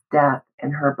manifest death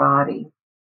in her body,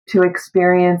 to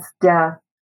experience death,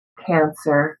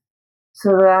 cancer,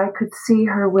 so that I could see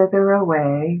her wither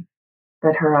away,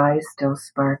 but her eyes still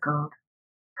sparkled.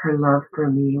 Her love for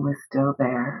me was still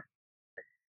there.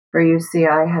 For you see,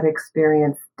 I had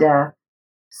experienced death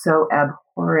so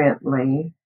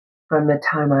abhorrently from the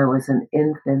time I was an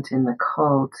infant in the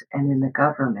cult and in the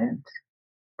government,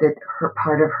 that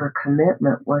part of her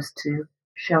commitment was to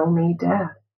show me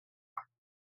death.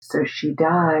 So she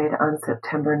died on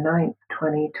September 9th,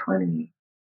 2020.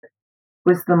 It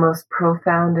was the most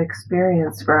profound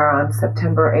experience for her. On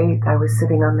September 8th, I was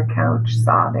sitting on the couch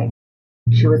sobbing.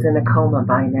 She was in a coma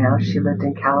by now. She lived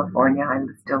in California. I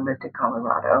still lived in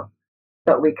Colorado.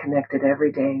 But we connected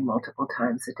every day, multiple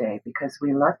times a day, because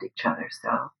we loved each other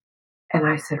so. And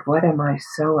I said, what am I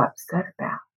so upset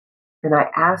about? And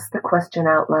I asked the question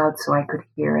out loud so I could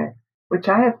hear it, which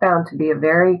I have found to be a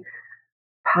very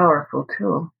powerful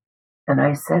tool. And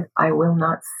I said, I will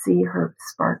not see her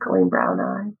sparkling brown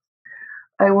eyes.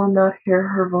 I will not hear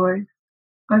her voice.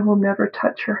 I will never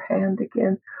touch her hand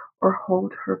again or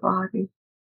hold her body.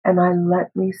 And I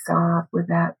let me sob with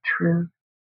that truth.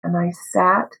 And I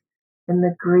sat in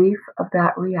the grief of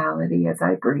that reality as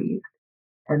I breathed.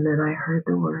 And then I heard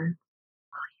the words,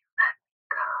 will you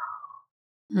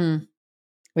let me go?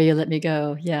 Will you let me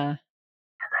go? Yeah.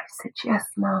 And I said, yes,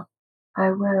 Mom,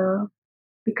 I will.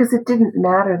 Because it didn't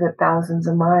matter that thousands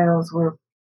of miles were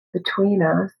between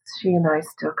us. She and I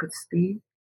still could speak.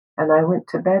 And I went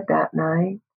to bed that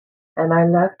night. And I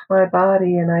left my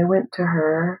body and I went to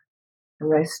her.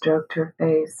 And I stroked her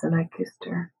face and I kissed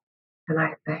her. And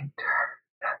I thanked her.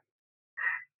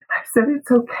 I said,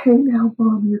 it's okay now,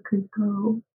 Mom, you can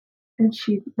go. And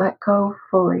she let go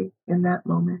fully in that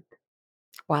moment.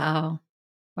 Wow.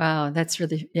 That's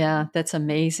really, that's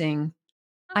amazing.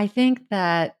 I think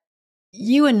that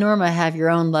you and Norma have your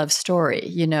own love story.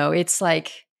 It's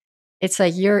like it's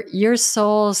like your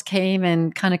souls came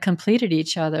and kind of completed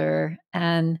each other,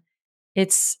 and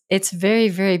it's very,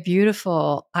 very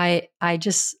beautiful. I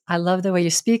love the way you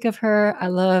speak of her. I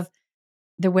love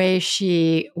the way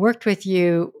she worked with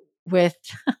you with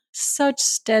such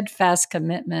steadfast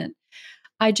commitment.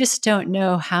 I just don't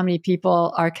know how many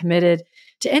people are committed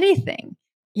to anything,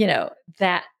 you know,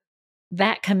 that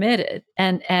committed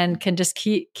and can just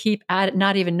keep at it,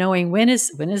 not even knowing when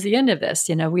is the end of this.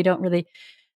 We don't really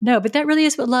know, but that really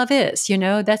is what love is.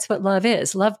 That's what love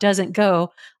is. Love doesn't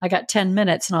go, I got 10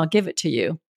 minutes and I'll give it to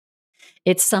you.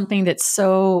 It's something that's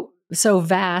so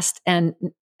vast and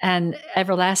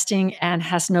everlasting and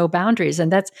has no boundaries.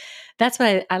 And that's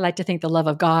what I like to think the love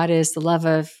of God is, the love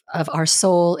of our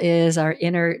soul is, our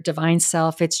inner divine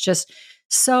self. It's just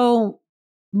so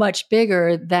much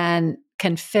bigger than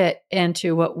can fit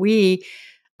into what we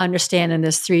understand in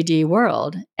this 3D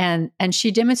world. And she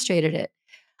demonstrated it.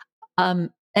 And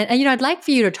I'd like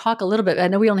for you to talk a little bit. I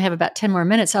know we only have about 10 more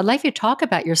minutes. So I'd like for you to talk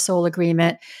about your soul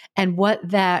agreement and what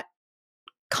that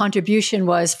contribution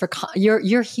was for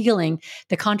your healing,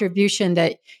 the contribution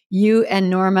that you and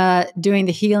Norma doing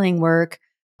the healing work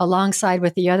alongside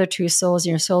with the other two souls in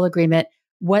your soul agreement,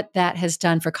 what that has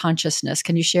done for consciousness.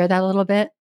 Can you share that a little bit?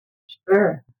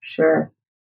 Sure.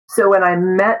 So when I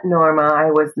met Norma,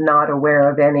 I was not aware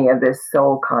of any of this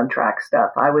soul contract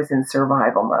stuff. I was in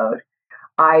survival mode.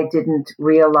 I didn't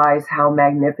realize how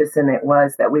magnificent it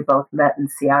was that we both met in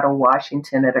Seattle,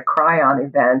 Washington at a Cryon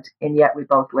event, and yet we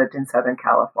both lived in Southern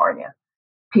California.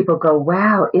 People go,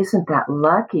 wow, isn't that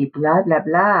lucky, blah, blah,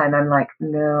 blah. And I'm like,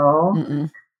 no.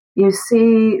 Mm-mm. You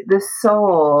see, the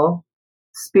soul,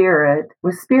 spirit,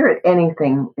 with spirit,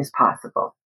 anything is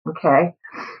possible, okay?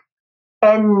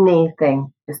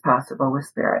 Anything is possible with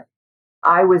spirit.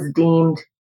 I was deemed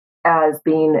as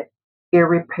being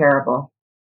irreparable.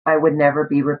 I would never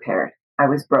be repaired. I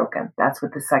was broken. That's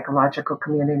what the psychological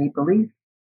community believed.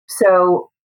 So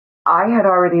I had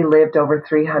already lived over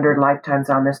 300 lifetimes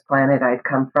on this planet. I'd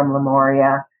come from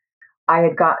Lemuria. I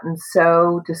had gotten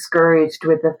so discouraged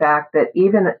with the fact that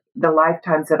even the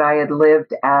lifetimes that I had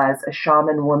lived as a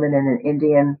shaman woman in an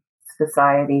Indian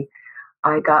society,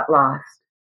 I got lost.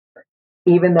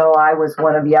 Even though I was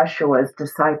one of Yeshua's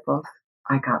disciples,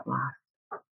 I got lost.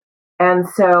 And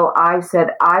so I said,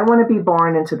 I want to be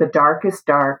born into the darkest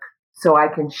dark so I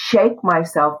can shake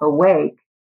myself awake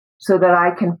so that I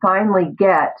can finally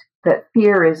get that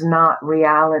fear is not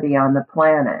reality on the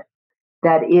planet,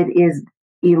 that it is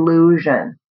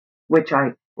illusion, which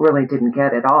I really didn't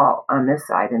get at all on this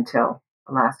side until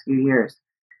the last few years.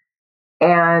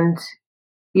 And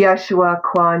Yeshua,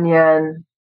 Kuan Yin,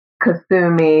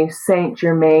 Kuthumi, Saint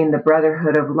Germain, the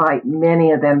Brotherhood of Light, many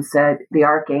of them said, the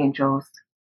archangels,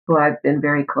 who I've been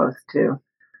very close to,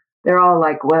 they're all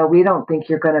like, well, we don't think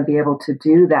you're going to be able to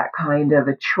do that kind of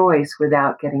a choice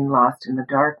without getting lost in the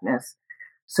darkness.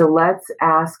 So let's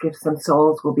ask if some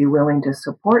souls will be willing to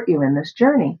support you in this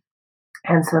journey.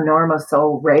 And so Norma's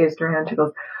soul raised her hand. She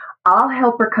goes, I'll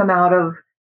help her come out of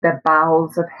the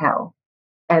bowels of hell.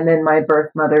 And then my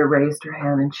birth mother raised her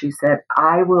hand and she said,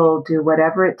 I will do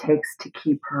whatever it takes to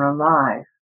keep her alive.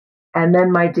 And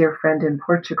then my dear friend in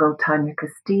Portugal, Tanya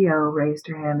Castillo, raised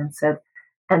her hand and said,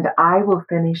 and I will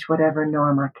finish whatever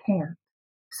Norma can.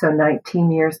 So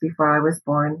 19 years before I was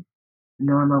born,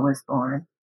 Norma was born.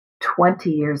 25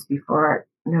 years before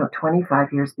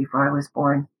I was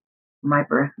born, my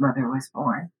birth mother was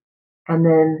born. And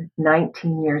then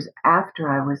 19 years after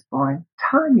I was born,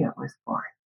 Tanya was born.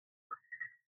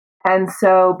 And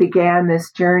so began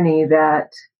this journey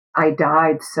that I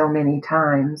died so many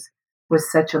times, was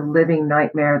such a living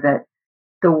nightmare that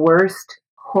the worst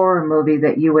horror movie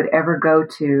that you would ever go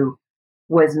to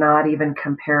was not even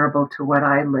comparable to what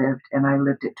I lived, and I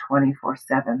lived it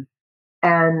 24/7.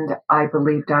 And I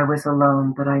believed I was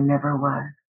alone, but I never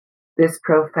was. This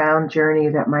profound journey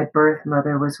that my birth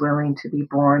mother was willing to be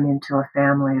born into a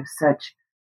family of such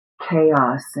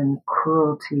chaos and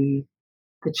cruelty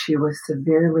that she was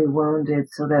severely wounded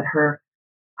so that her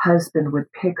husband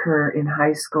would pick her in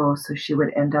high school so she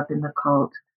would end up in the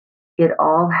cult. It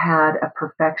all had a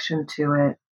perfection to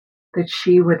it that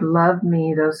she would love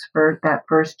me that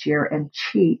first year and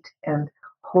cheat and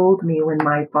hold me when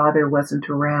my father wasn't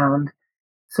around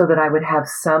so that I would have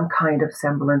some kind of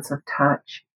semblance of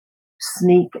touch,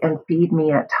 sneak and feed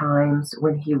me at times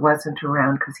when he wasn't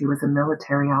around because he was a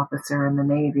military officer in the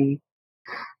Navy,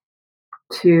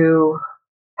 to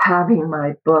having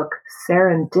my book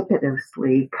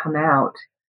serendipitously come out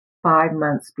 5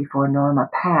 months before Norma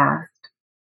passed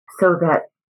so that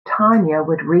Tanya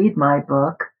would read my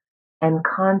book and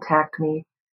contact me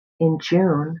in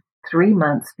June, 3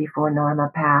 months before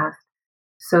Norma passed,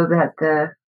 so that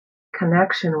the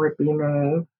connection would be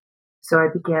made. So I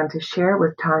began to share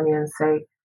with Tanya and say,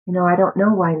 I don't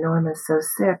know why Norma's so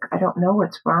sick. I don't know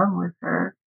what's wrong with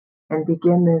her. And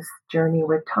begin this journey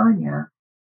with Tanya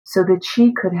so that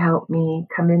she could help me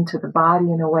come into the body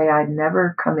in a way I'd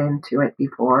never come into it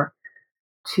before,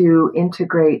 to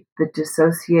integrate the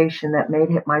dissociation that made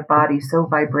my body so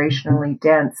vibrationally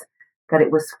dense that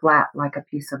it was flat like a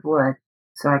piece of wood,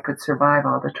 so I could survive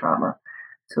all the trauma.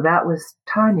 So that was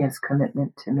Tanya's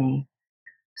commitment to me.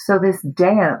 So this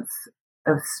dance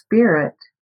of spirit,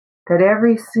 that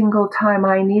every single time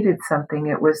I needed something,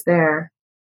 it was there,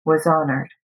 was honored.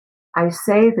 I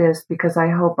say this because I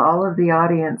hope all of the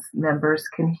audience members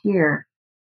can hear.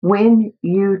 When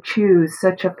you choose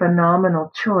such a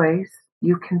phenomenal choice,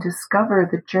 you can discover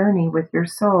the journey with your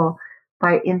soul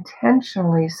by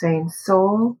intentionally saying,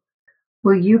 "Soul,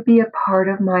 will you be a part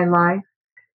of my life?"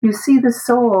 You see, the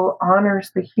soul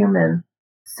honors the human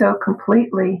so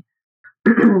completely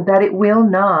that it will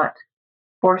not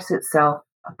force itself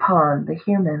upon the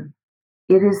human.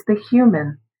 It is the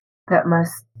human that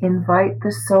must invite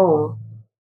the soul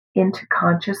into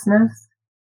consciousness,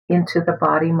 into the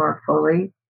body more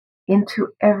fully, into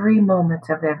every moment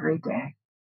of every day.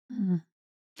 Mm.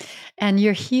 And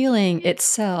your healing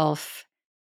itself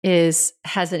has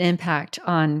an impact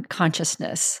on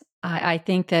consciousness. I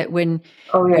think that when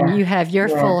Oh, yeah. you have your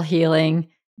Yeah. full healing,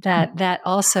 that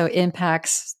also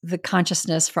impacts the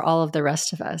consciousness for all of the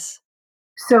rest of us.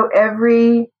 So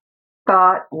every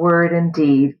thought, word, and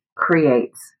deed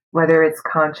creates, whether it's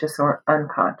conscious or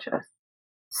unconscious.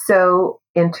 So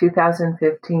in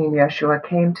 2015, Yeshua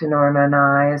came to Norma and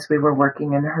I as we were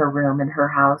working in her room in her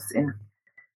house in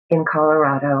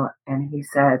Colorado, and he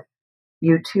said,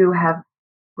 "You two have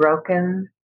broken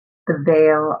the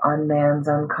veil on man's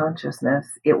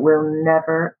unconsciousness. It will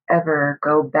never, ever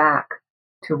go back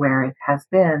to where it has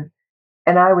been."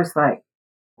 And I was like,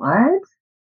 what?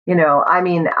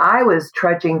 I was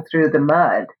trudging through the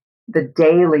mud, the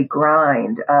daily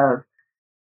grind of,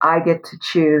 I get to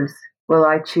choose. Will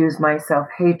I choose my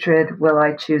self-hatred? Will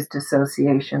I choose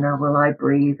dissociation? Or will I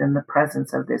breathe in the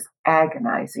presence of this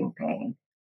agonizing pain?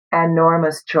 And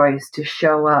Norma's choice to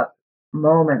show up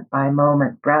moment by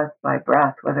moment, breath by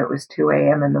breath, whether it was 2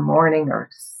 a.m. in the morning or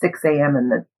 6 a.m. in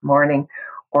the morning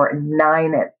or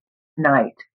 9 at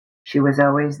night, she was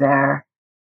always there.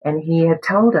 And he had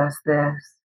told us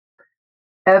this.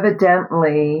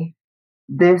 Evidently,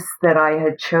 this that I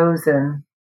had chosen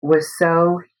was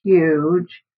so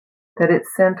huge that it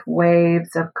sent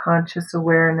waves of conscious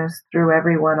awareness through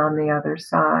everyone on the other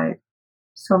side.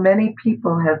 So many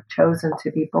people have chosen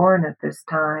to be born at this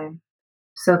time,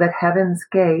 so that Heaven's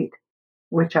Gate,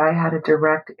 which I had a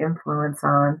direct influence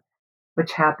on,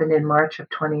 which happened in March of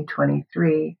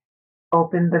 2023,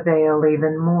 opened the veil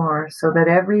even more, so that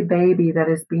every baby that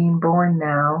is being born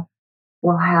now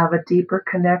will have a deeper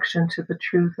connection to the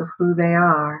truth of who they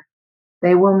are.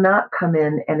 They will not come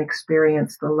in and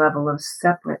experience the level of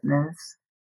separateness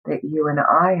that you and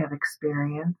I have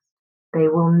experienced. They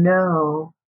will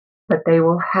know, but they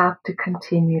will have to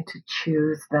continue to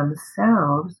choose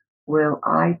themselves. Will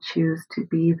I choose to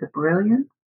be the brilliant,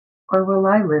 or will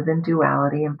I live in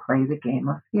duality and play the game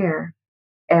of fear?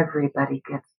 Everybody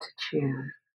gets to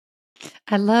choose.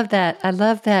 I love that. I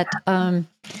love that.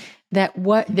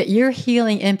 That your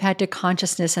healing impacted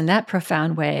consciousness in that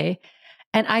profound way,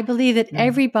 and I believe that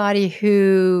everybody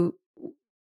who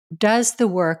does the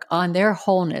work on their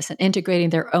wholeness and integrating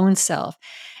their own self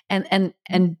and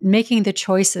making the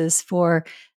choices for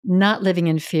not living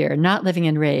in fear, not living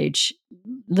in rage,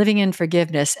 living in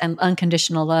forgiveness and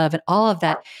unconditional love and all of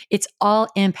that, it's all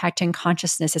impacting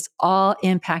consciousness. It's all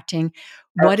impacting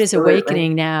what is Absolutely.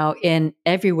 awakening now in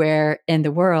everywhere in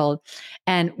the world.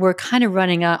 And we're kind of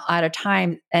running out of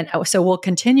time. And so we'll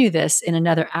continue this in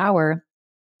another hour.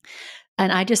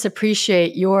 And I just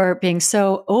appreciate your being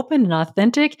so open and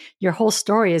authentic. Your whole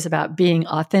story is about being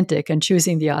authentic and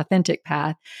choosing the authentic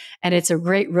path. And it's a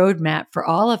great roadmap for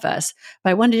all of us. But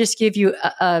I wanted to just give you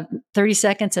 30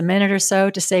 seconds, a minute or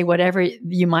so to say whatever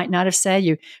you might not have said.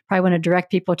 You probably want to direct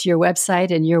people to your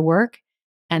website and your work,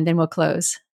 and then we'll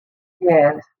close.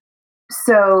 Yes.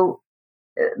 So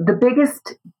the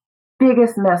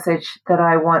biggest message that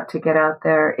I want to get out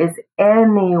there is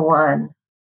anyone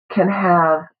can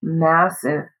have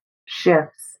massive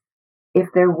shifts if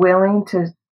they're willing to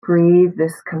breathe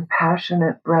this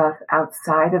compassionate breath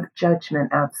outside of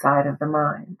judgment, outside of the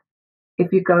mind.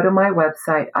 If you go to my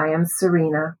website,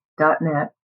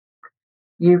 iamserena.net,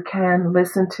 you can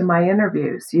listen to my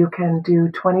interviews. You can do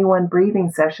 21 breathing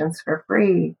sessions for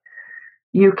free.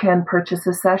 You can purchase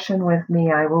a session with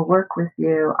me. I will work with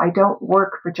you. I don't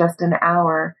work for just an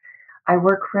hour. I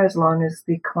work for as long as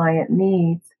the client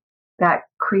needs. That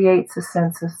creates a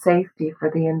sense of safety for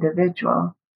the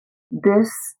individual.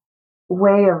 This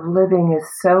way of living is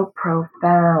so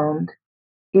profound.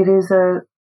 It is a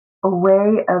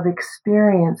way of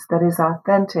experience that is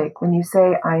authentic. When you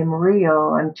say, I'm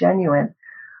real, I'm genuine,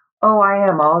 oh, I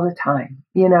am all the time.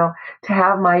 To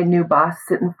have my new boss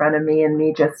sit in front of me and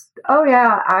me just, oh,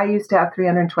 yeah, I used to have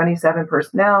 327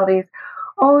 personalities.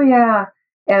 Oh, yeah.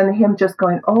 And him just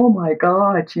going, oh, my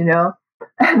God.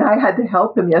 And I had to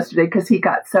help him yesterday because he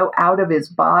got so out of his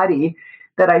body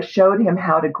that I showed him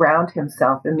how to ground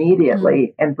himself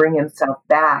immediately and bring himself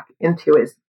back into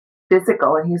his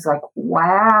physical. And he's like,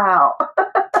 wow.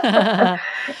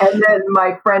 And then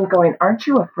my friend going, aren't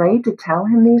you afraid to tell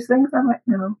him these things? I'm like,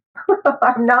 no,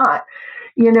 I'm not.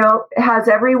 Has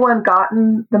everyone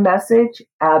gotten the message?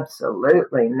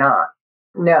 Absolutely not.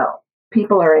 No.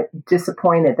 People are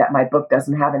disappointed that my book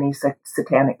doesn't have any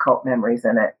satanic cult memories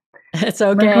in it. It's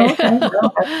okay. Like, okay,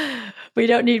 well, we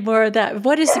don't need more of that.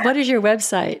 What is your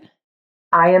website?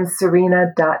 I am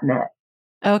Serena.net.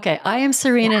 Okay, I am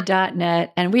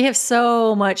Serena.net, and we have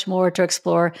so much more to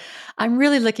explore. I'm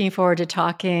really looking forward to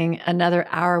talking another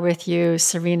hour with you,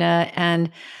 Serena.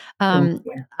 And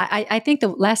I think the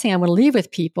last thing I want to leave with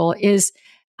people is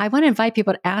I want to invite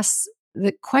people to ask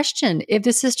the question, if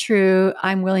this is true,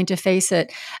 I'm willing to face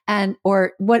it,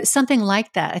 or something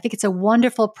like that. I think it's a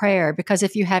wonderful prayer, because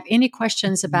if you have any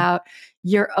questions about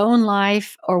your own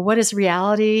life or what is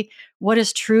reality, what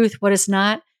is truth, what is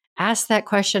not, ask that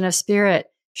question of Spirit.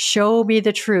 Show me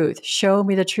the truth. Show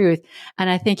me the truth. And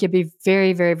I think you'll be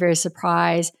very, very, very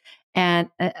surprised and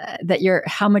that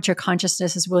how much your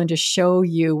consciousness is willing to show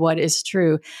you what is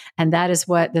true. And that is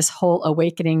what this whole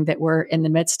awakening that we're in the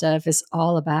midst of is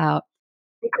all about.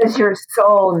 Because your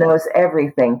soul knows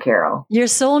everything, Carol. Your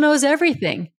soul knows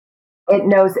everything. It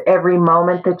knows every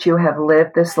moment that you have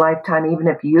lived this lifetime, even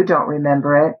if you don't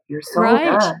remember it. Your soul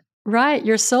does. Right.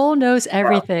 Your soul knows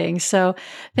everything. So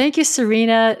thank you,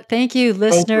 Serena. Thank you,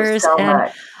 listeners. Thank you so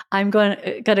much. I'm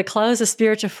going to close the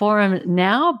Spiritual Forum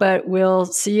now, but we'll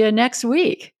see you next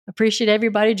week. Appreciate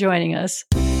everybody joining us.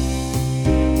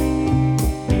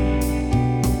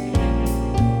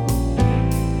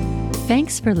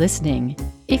 Thanks for listening.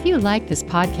 If you like this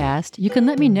podcast, you can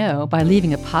let me know by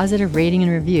leaving a positive rating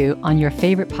and review on your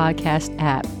favorite podcast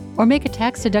app, or make a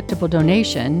tax-deductible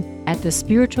donation at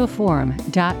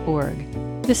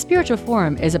thespiritualforum.org. The Spiritual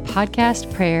Forum is a podcast,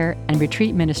 prayer, and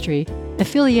retreat ministry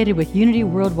affiliated with Unity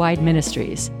Worldwide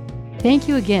Ministries. Thank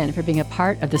you again for being a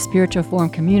part of the Spiritual Forum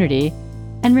community.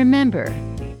 And remember,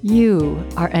 you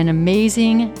are an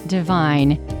amazing,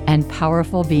 divine, and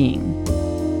powerful being.